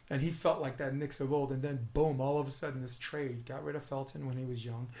 And he felt like that Knicks of old. And then, boom, all of a sudden, this trade got rid of Felton when he was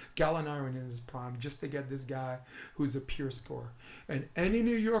young. Gallinari in his prime, just to get this guy who's a pure scorer. And any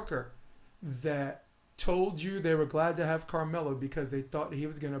New Yorker that told you they were glad to have Carmelo because they thought he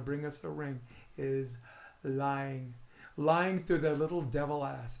was going to bring us a ring is lying through their little devil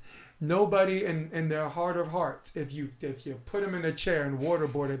ass. Nobody in their heart of hearts, if you put them in a chair and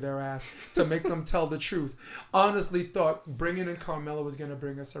waterboarded their ass to make them tell the truth, honestly thought bringing in Carmelo was going to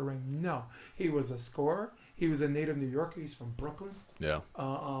bring us a ring. No, he was a scorer. He was a native New Yorker. He's from Brooklyn. Yeah.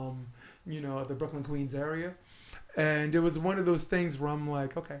 The Brooklyn Queens area, and it was one of those things where I'm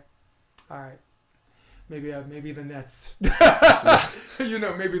like, okay, all right. Maybe the Nets. Maybe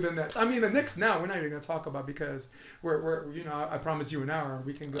the Nets. I mean, the Knicks now we're not even gonna talk about because we're I promised you an hour and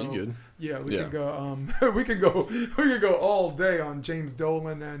we can go. Are you good? Yeah, we can go. We can go all day on James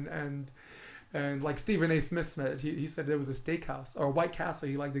Dolan and like Stephen A. Smith said. He said there was a steakhouse or a White Castle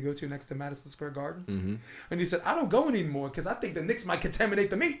he liked to go to next to Madison Square Garden. Mm-hmm. And he said, I don't go anymore because I think the Knicks might contaminate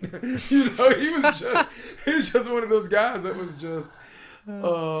the meat. He was just one of those guys that was just.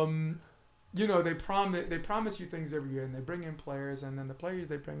 They promise you things every year, and they bring in players, and then the players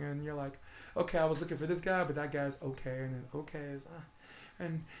they bring in, you're like, okay, I was looking for this guy, but that guy's okay, and then okay is,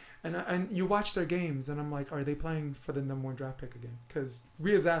 and you watch their games, and I'm like, are they playing for the #1 draft pick again? Because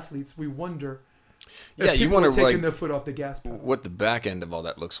we as athletes, we wonder. Yeah, you wonder taking their foot off the gas pedal. What the back end of all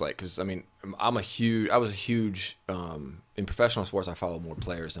that looks like. Because I mean, I was a huge in professional sports. I follow more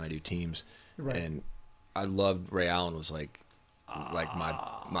players than I do teams, right. And I loved Ray Allen was like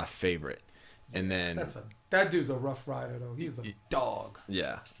my favorite. And then that dude's a rough rider though. He's a dog.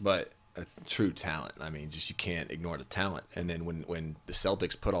 Yeah, but a true talent. I mean, just you can't ignore the talent. And then when the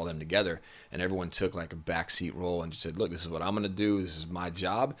Celtics put all them together and everyone took like a backseat role and just said, look, this is what I'm going to do. This is my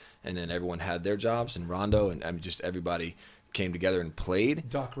job. And then everyone had their jobs and Rondo and I mean, just everybody came together and played.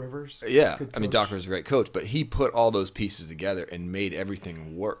 Doc Rivers. Yeah. I mean, Doc Rivers is a great coach, but he put all those pieces together and made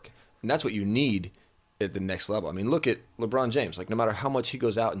everything work. And that's what you need at the next level. I mean, look at LeBron James. Like, no matter how much he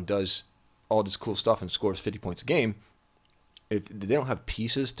goes out and does all this cool stuff and scores 50 points a game, if they don't have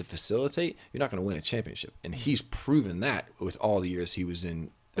pieces to facilitate, you're not going to win a championship. And he's proven that with all the years he was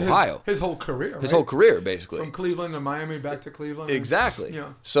in Ohio. His whole career, right? His whole career, basically. From Cleveland to Miami, back to Cleveland. Exactly.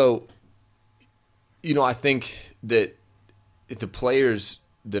 Yeah. So, I think that if the players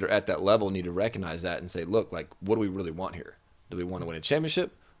that are at that level need to recognize that and say, look, like, what do we really want here? Do we want to win a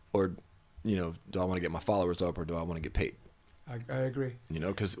championship? Or, do I want to get my followers up, or do I want to get paid? I agree.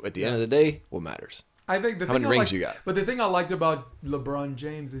 Because at the end of the day, what matters? I think how many rings you got? But the thing I liked about LeBron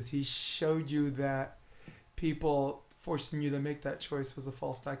James is he showed you that people forcing you to make that choice was a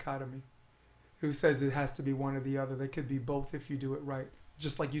false dichotomy. Who says it has to be one or the other? They could be both if you do it right.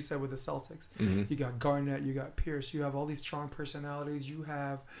 Just like you said with the Celtics. Mm-hmm. You got Garnett, you got Pierce, you have all these strong personalities. You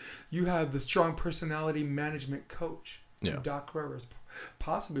have the strong personality management coach, Doc Rivers,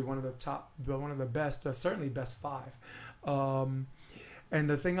 possibly one of the best, certainly best 5. And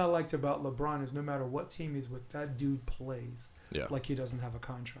the thing I liked about LeBron is no matter what team he's with, that dude plays like he doesn't have a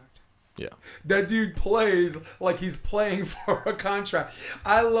contract. Yeah, that dude plays like he's playing for a contract.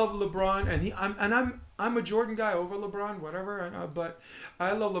 I love LeBron, and I'm a Jordan guy over LeBron, whatever. But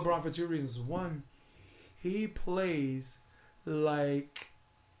I love LeBron for 2 reasons. One, he plays like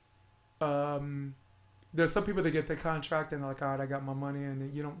there's some people that get the contract and they're like, all right, I got my money,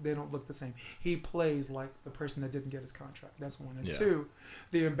 and they don't look the same. He plays like the person that didn't get his contract. That's one. And 2,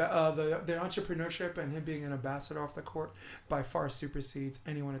 the entrepreneurship and him being an ambassador off the court by far supersedes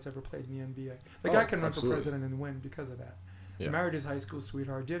anyone that's ever played in the NBA. The guy can run for president and win because of that. Yeah. Married his high school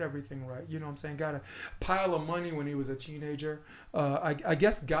sweetheart, did everything right. You know what I'm saying? Got a pile of money when he was a teenager. I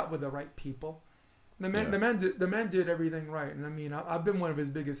guess got with the right people. The man did everything right. And I mean, I've been one of his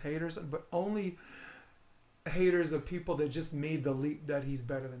biggest haters, but only haters of people that just made the leap that he's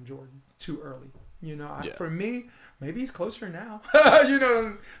better than Jordan too early. For me, maybe he's closer now.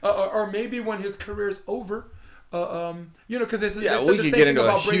 Or maybe when his career is over. Because it's we could get into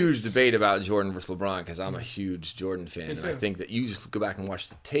a huge debate about Jordan versus LeBron, because I'm a huge Jordan fan, and I think that you just go back and watch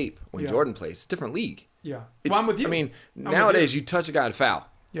the tape when Jordan plays. It's a different league. Yeah, I'm with you. I mean, nowadays you touch a guy to foul.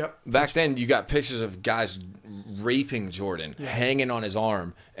 Yep. Back then, you got pictures of guys raping Jordan, hanging on his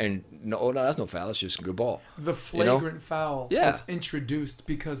arm, and no, that's no foul. That's just a good ball. The flagrant foul was introduced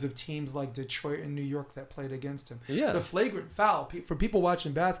because of teams like Detroit and New York that played against him. Yeah. The flagrant foul, for people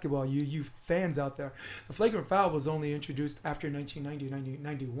watching basketball, you fans out there, the flagrant foul was only introduced after 1990,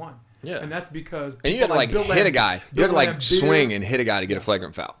 91. Yeah. And that's because you had to hit a guy. You had to swing and hit a guy to get a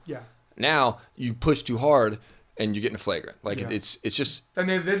flagrant foul. Yeah. Now you push too hard and you're getting a flagrant. It's just. And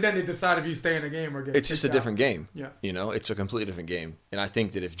then they decide if you stay in the game or get. It's just a different game. Yeah. It's a completely different game. And I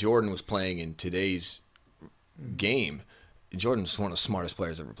think that if Jordan was playing in today's game, Jordan's one of the smartest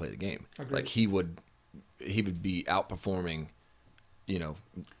players ever played the game. Agreed. Like he would be outperforming,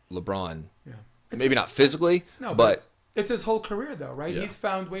 LeBron. Yeah. Maybe not physically, but it's his whole career, though, right? Yeah. He's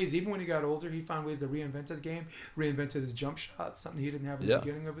found ways, even when he got older, he found ways to reinvent his game, reinvented his jump shot, something he didn't have in the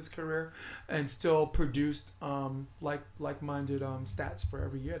beginning of his career, and still produced like-minded stats for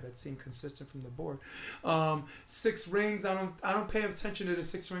every year that seemed consistent from the board. 6 rings. I don't pay attention to the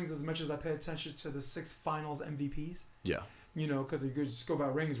 6 rings as much as I pay attention to the 6 Finals MVPs. Yeah. Because you could just go by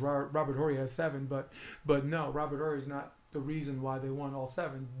rings. Robert Horry has 7, but no, Robert Horry is not the reason why they won all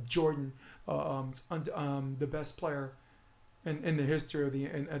 7. Jordan, the best player in the history of the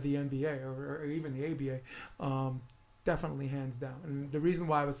NBA or even the ABA, definitely hands down. And the reason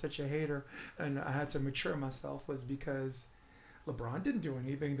why I was such a hater and I had to mature myself was because LeBron didn't do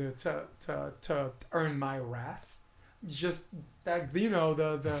anything to earn my wrath. Just that,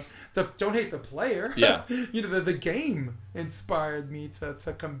 the don't hate the player. Yeah. The game inspired me to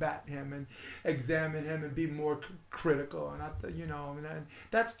combat him and examine him and be more critical. And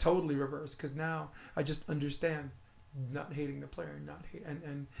that's totally reversed, because now I just understand not hating the player,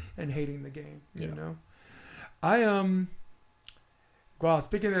 and hating the game. Well,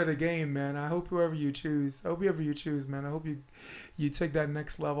 speaking of the game, man, I hope whoever you choose, man, I hope you take that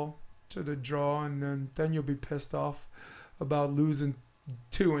next level to the draw, and then you'll be pissed off about losing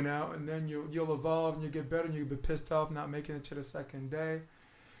 2 and out, and then you'll evolve and you get better, and you'll be pissed off not making it to the second day,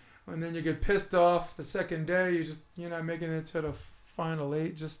 and then you get pissed off the second day, you're not making it to the final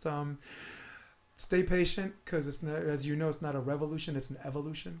 8. Just stay patient, because it's not, as you know, it's not a revolution, it's an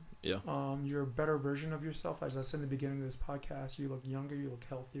evolution. Yeah. You're a better version of yourself. As I said in the beginning of this podcast, you look younger, you look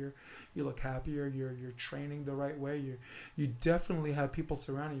healthier, you look happier, you're training the right way. You definitely have people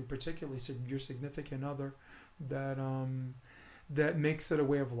surrounding you, particularly your significant other, that makes it a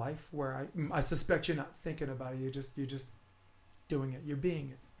way of life where I suspect you're not thinking about it. You're just doing it. You're being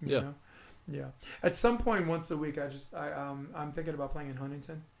it. You know? Yeah. At some point once a week, I'm thinking about playing in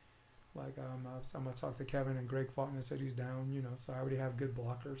Huntington. Like I'm gonna talk to Kevin and Greg Faulkner said he's down. You know, so I already have good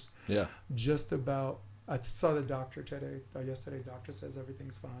blockers. Yeah. Just about. I saw the doctor yesterday. Doctor says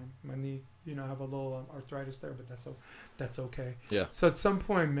everything's fine. My knee, you know, I have a little arthritis there, but that's okay. Yeah. So at some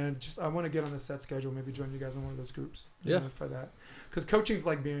point, man, I want to get on a set schedule. Maybe join you guys in one of those groups. You know, for that, because coaching's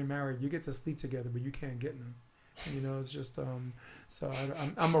like being married. You get to sleep together, but you can't get none. You know, it's just So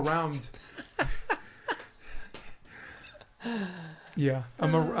I'm around. Yeah,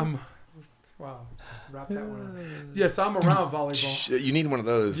 I'm. Wow, wrap that one up. Yeah, so I'm around volleyball. You need one of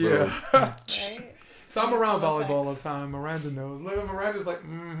those. Yeah. Right? So I'm around volleyball all the time. Miranda knows. Miranda's like,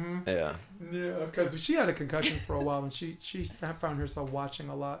 yeah. Yeah, because she had a concussion for a while, and she found herself watching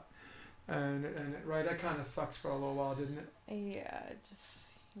a lot. And right, that kind of sucked for a little while, didn't it? Yeah,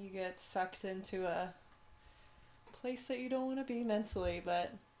 just you get sucked into a place that you don't want to be mentally,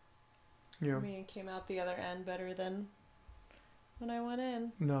 but I mean, it came out the other end better than when I went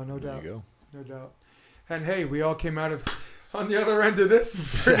in. No doubt. There you go. No doubt. And hey, we all came out on the other end of this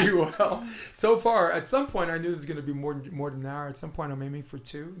pretty well. So far, at some point, I knew this was going to be more than an hour. At some point, I'm aiming for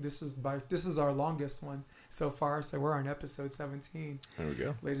 2. This is our longest one so far. So we're on episode 17. There we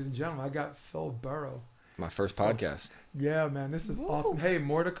go. Ladies and gentlemen, I got Phil Burrow. My first podcast. Yeah, man, this is awesome. Hey,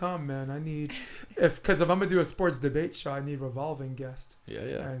 more to come, man. I need because if I'm gonna do a sports debate show, I need revolving guests. Yeah.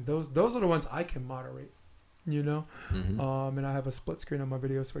 And those are the ones I can moderate. You know, and I have a split screen on my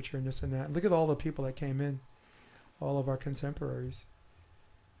video switcher and this and that. Look at all the people that came in, all of our contemporaries.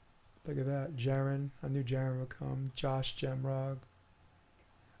 Look at that, Jaron. I knew Jaron would come. Josh Gemrog.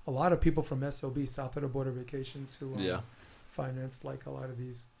 A lot of people from SOB, South of the Border Vacations, who financed like a lot of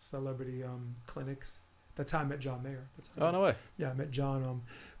these celebrity clinics. That's how I met John Mayer. No way. Yeah, I met John.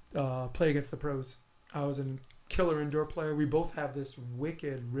 Play Against the Pros. I was a killer indoor player. We both have this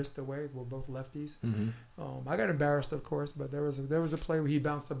wicked wrist away. We're both lefties. I got embarrassed, of course, but there was a play where he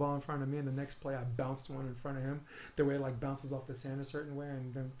bounced the ball in front of me, and the next play I bounced one in front of him. The way it like bounces off the sand a certain way,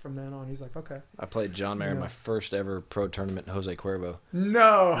 and then from then on, he's like, okay. I played John Mayer in my first ever pro tournament in Jose Cuervo.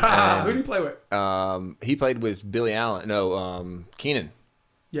 No, who did he play with? He played with Billy Allen. No, Keenan.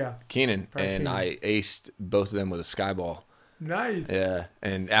 Yeah, Keenan, and I aced both of them with a sky ball. Nice. Yeah,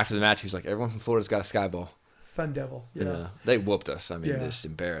 and after the match, he was like, "Everyone from Florida's got a sky ball." Sun Devil. Yeah. They whooped us. I mean, just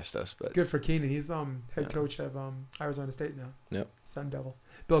embarrassed us. But good for Keenan. He's head coach of Arizona State now. Yep. Sun Devil.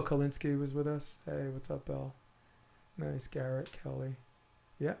 Bill Kalinsky was with us. Hey, what's up, Bill? Nice. Garrett Kelly.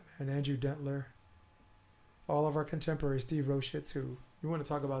 Yeah, and Andrew Dentler. All of our contemporaries. Steve Roshitz, who you want to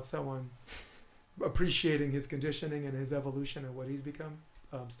talk about someone appreciating his conditioning and his evolution and what he's become.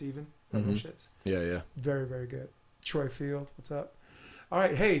 Steven Roshitz. Yeah. Very, very good. Troy Field. What's up? All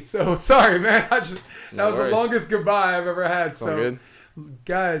right, hey, so sorry, man. That was the longest goodbye I've ever had. So, good.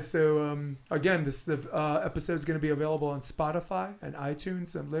 Guys, again, this episode is going to be available on Spotify and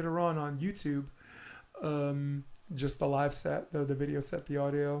iTunes, and later on YouTube. Just the live set, the video set, the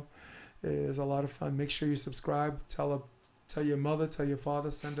audio is a lot of fun. Make sure you subscribe. Tell your mother, tell your father,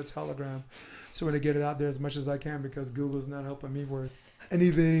 send a telegram. So we're going to get it out there as much as I can because Google's not helping me worth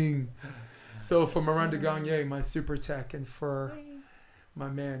anything. So for Miranda Gagne, my super tech, and for my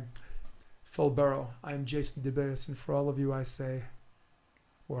man, Phil Burrow, I'm Jason DeBeas, and for all of you, I say,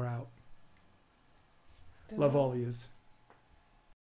 we're out. Love all of yous.